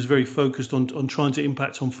doing was very focused on trying to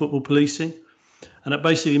impact on football policing. And that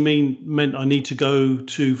basically meant I need to go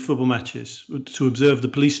to football matches to observe the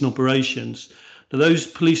policing operations. Now, those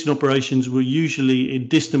policing operations were usually in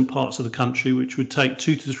distant parts of the country, which would take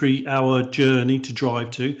 2 to 3 hour journey to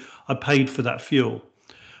drive to. I paid for that fuel.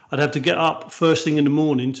 I'd have to get up first thing in the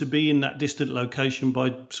morning to be in that distant location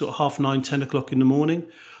by sort of 9:30, 10 o'clock in the morning.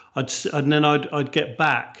 And then I'd get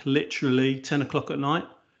back literally 10 o'clock at night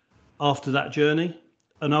after that journey.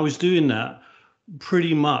 And I was doing that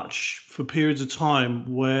pretty much for periods of time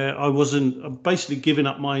where I wasn't basically giving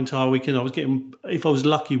up my entire weekend. I was getting, if I was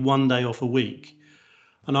lucky, 1 day off a week.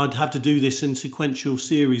 And I'd have to do this in sequential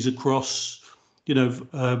series across, you know,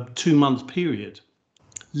 2-month period.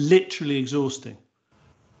 Literally exhausting.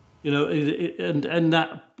 You know, and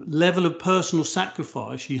that level of personal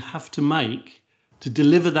sacrifice you have to make to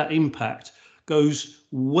deliver that impact goes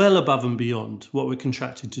well above and beyond what we're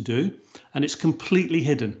contracted to do. And it's completely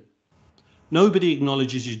hidden. Nobody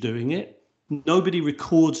acknowledges you're doing it. Nobody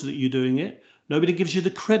records that you're doing it. Nobody gives you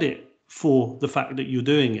the credit for the fact that you're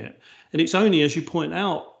doing it. And it's only, as you point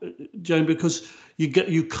out, Joan, because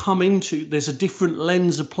you come into, there's a different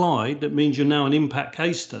lens applied that means you're now an impact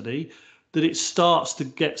case study, that it starts to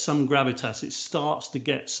get some gravitas, it starts to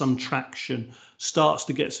get some traction, starts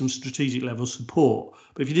to get some strategic level support.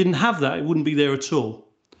 But if you didn't have that, it wouldn't be there at all.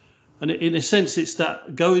 And in a sense, it's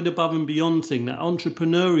that going above and beyond thing, that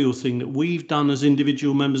entrepreneurial thing that we've done as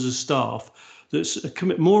individual members of staff, that's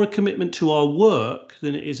more a commitment to our work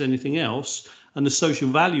than it is anything else, and the social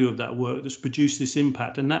value of that work that's produced this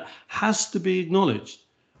impact. And that has to be acknowledged.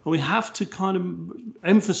 And we have to kind of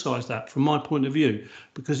emphasise that from my point of view,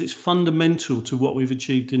 because it's fundamental to what we've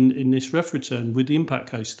achieved in this ref return with the impact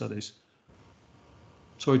case studies.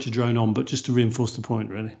 Sorry to drone on, but just to reinforce the point,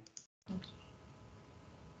 really.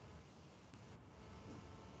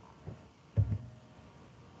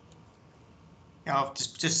 Yeah, I'll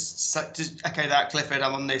just echo that, Clifford.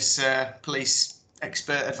 I'm on this police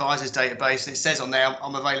expert advisors database, and it says on there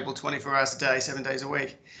I'm available 24 hours a day, 7 days a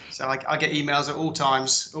week. So I get emails at all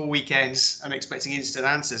times, all weekends. I'm expecting instant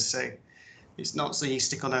answers. So it's not so you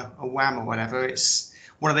stick on a wham or whatever. It's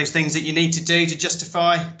one of those things that you need to do to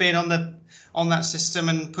justify being on that system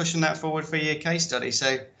and pushing that forward for your case study.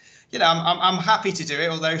 So, you know, I'm happy to do it,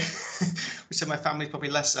 although some of my family's probably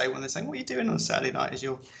less so when they're saying, "What are you doing on Saturday night as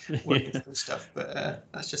you're working and stuff?" But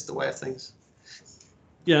that's just the way of things.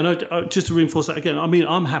 Yeah, no, just to reinforce that again, I mean,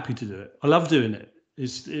 I'm happy to do it. I love doing it.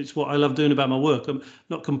 It's what I love doing about my work. I'm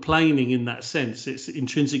not complaining in that sense. It's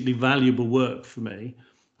intrinsically valuable work for me.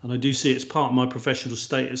 And I do see it's part of my professional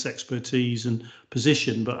status, expertise and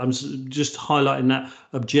position. But I'm just highlighting that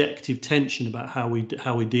objective tension about how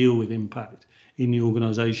we deal with impact in the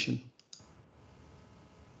organisation.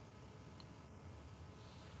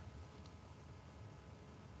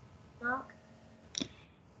 Mark?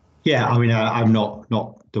 Yeah, I mean, I'm not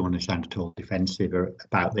don't want to sound at all defensive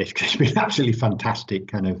about this, because it's been an absolutely fantastic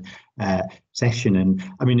kind of session. And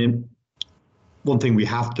I mean, one thing we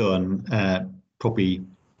have done, probably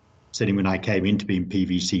certainly when I came into being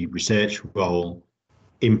PVC research role,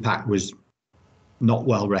 impact was not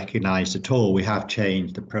well recognised at all. We have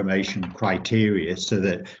changed the promotion criteria so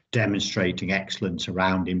that demonstrating excellence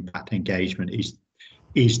around impact engagement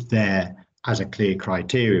is there as a clear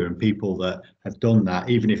criteria, and people that have done that,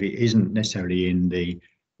 even if it isn't necessarily in the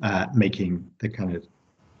making the kind of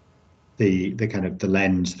the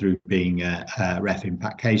lens through being a ref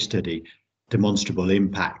impact case study, demonstrable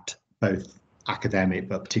impact, both academic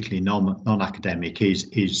but particularly non-academic,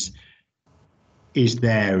 is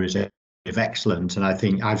there as of excellence. And I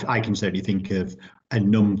think I can certainly think of a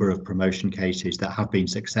number of promotion cases that have been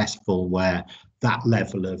successful where that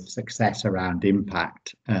level of success around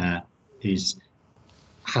impact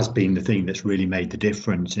has been the thing that's really made the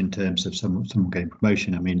difference in terms of someone getting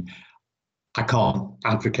promotion. I mean, I can't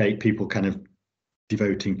advocate people kind of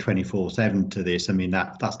devoting 24/7 to this. I mean,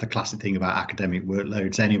 that's the classic thing about academic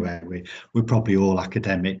workloads anyway. We're probably all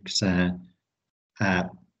academics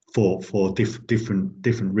for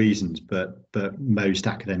different reasons, but most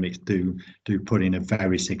academics do put in a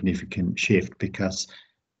very significant shift, because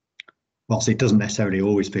whilst it doesn't necessarily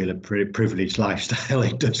always feel a privileged lifestyle,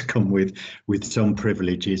 it does come with some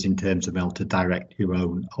privileges in terms of being able to direct your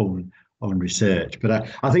own research. But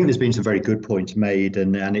I think there's been some very good points made,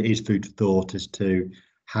 and it is food for thought as to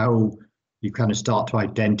how you kind of start to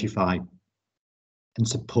identify and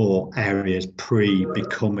support areas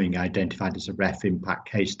pre-becoming identified as a ref impact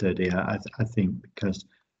case study. I think because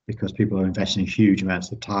people are investing huge amounts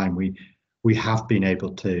of time, we have been able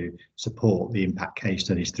to support the impact case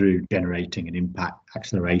studies through generating an impact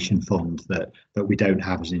acceleration fund that we don't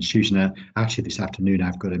have as an institution. Actually, this afternoon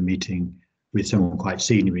I've got a meeting with someone quite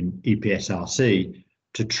senior in EPSRC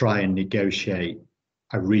to try and negotiate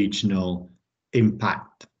a regional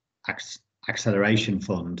impact acceleration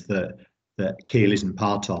fund that Keele isn't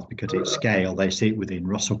part of, because it's scale. They sit within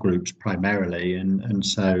Russell groups primarily, and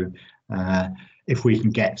so if we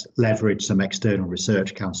can leverage some external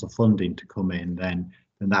research council funding to come in, then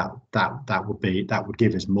that would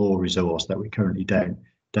give us more resource that we currently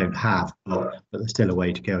don't have, but there's still a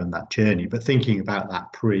way to go on that journey. But thinking about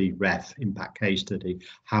that pre-ref impact case study,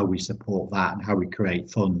 how we support that and how we create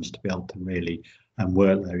funds to be able to really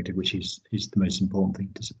workload it, which is the most important thing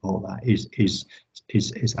to support that,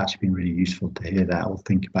 is actually been really useful to hear that or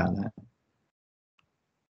think about that.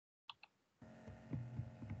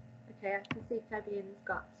 Okay, I can see Fabian's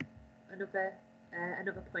got another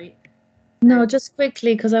point. No, just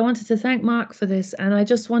quickly, because I wanted to thank Mark for this, and I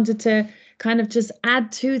just wanted to kind of just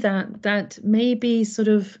add to that maybe sort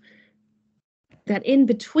of that in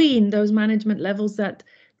between those management levels, that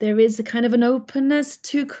there is a kind of an openness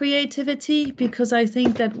to creativity, because I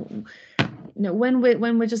think that, you know, when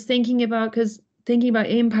we're just thinking about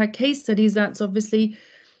impact case studies, that's obviously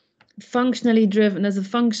functionally driven. There's a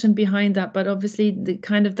function behind that, but obviously the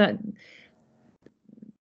kind of that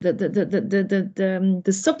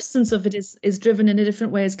the substance of it is driven in a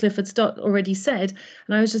different way, as Clifford Stott already said.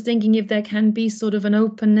 And I was just thinking if there can be sort of an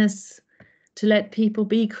openness to let people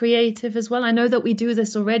be creative as well. I know that we do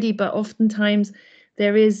this already, but oftentimes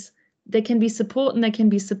there can be support and there can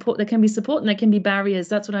be support and there can be barriers.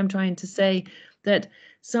 That's what I'm trying to say, that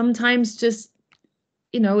sometimes just,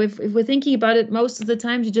 you know, if we're thinking about it, most of the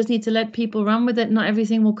times you just need to let people run with it. Not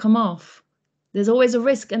everything will come off. There's always a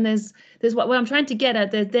risk, and there's what I'm trying to get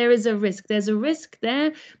at. There is a risk. There's a risk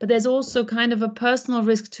there, but there's also kind of a personal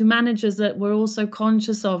risk to managers that we're also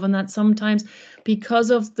conscious of, and that sometimes because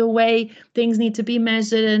of the way things need to be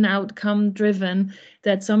measured and outcome driven,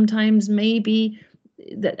 that sometimes maybe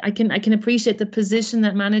that I can appreciate the position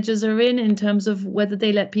that managers are in terms of whether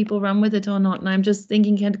they let people run with it or not. And I'm just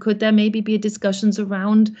thinking, could there maybe be discussions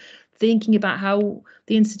around thinking about how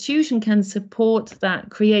the institution can support that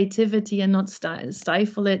creativity and not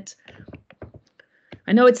stifle it?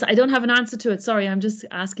 I know I don't have an answer to it. Sorry, I'm just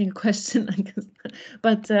asking a question,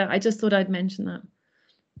 but I just thought I'd mention that.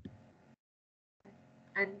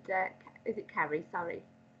 And is it Carrie? Sorry.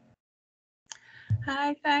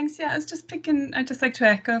 Hi, thanks. Yeah, I'd just like to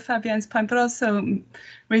echo Fabienne's point, but also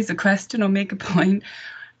raise a question or make a point.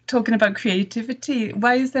 Talking about creativity,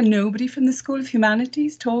 why is there nobody from the School of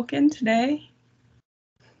Humanities talking today?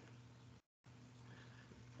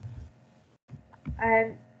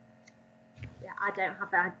 Yeah, I don't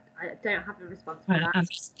have a response for that.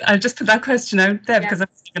 I'll just put that question out there because I've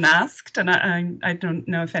been asked, and I don't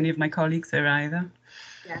know if any of my colleagues are either.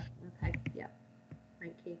 Yeah. Okay. Yeah.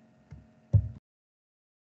 Thank you.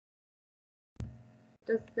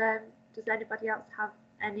 Does anybody else have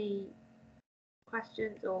any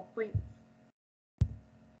questions or points?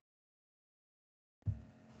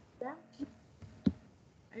 Yeah.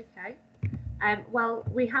 Okay. Well,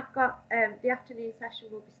 we have got the afternoon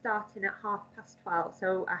session will be starting at 12:30.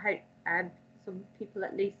 So I hope some people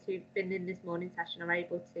at least who've been in this morning session are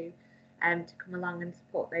able to come along and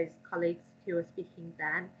support those colleagues who are speaking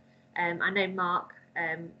then. I know Mark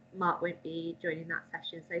won't be joining that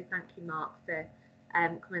session, so thank you, Mark, for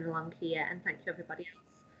coming along here, and thank you everybody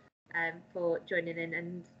else for joining in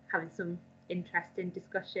and having some interesting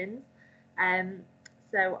discussions.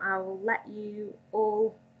 So I'll let you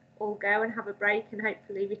all go and have a break and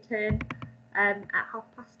hopefully return at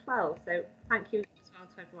 12:30. So thank you as well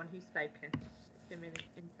to everyone who's spoken. It's been really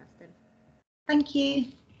interesting. Thank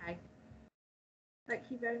you. Okay. Thank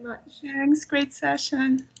you very much. Thanks, great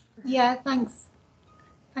session. Yeah, thanks.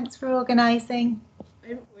 Thanks for organising.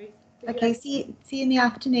 No worries. Okay, see you in the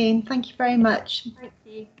afternoon. Thank you very much. Thank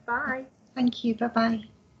you. Bye. Thank you. Bye-bye.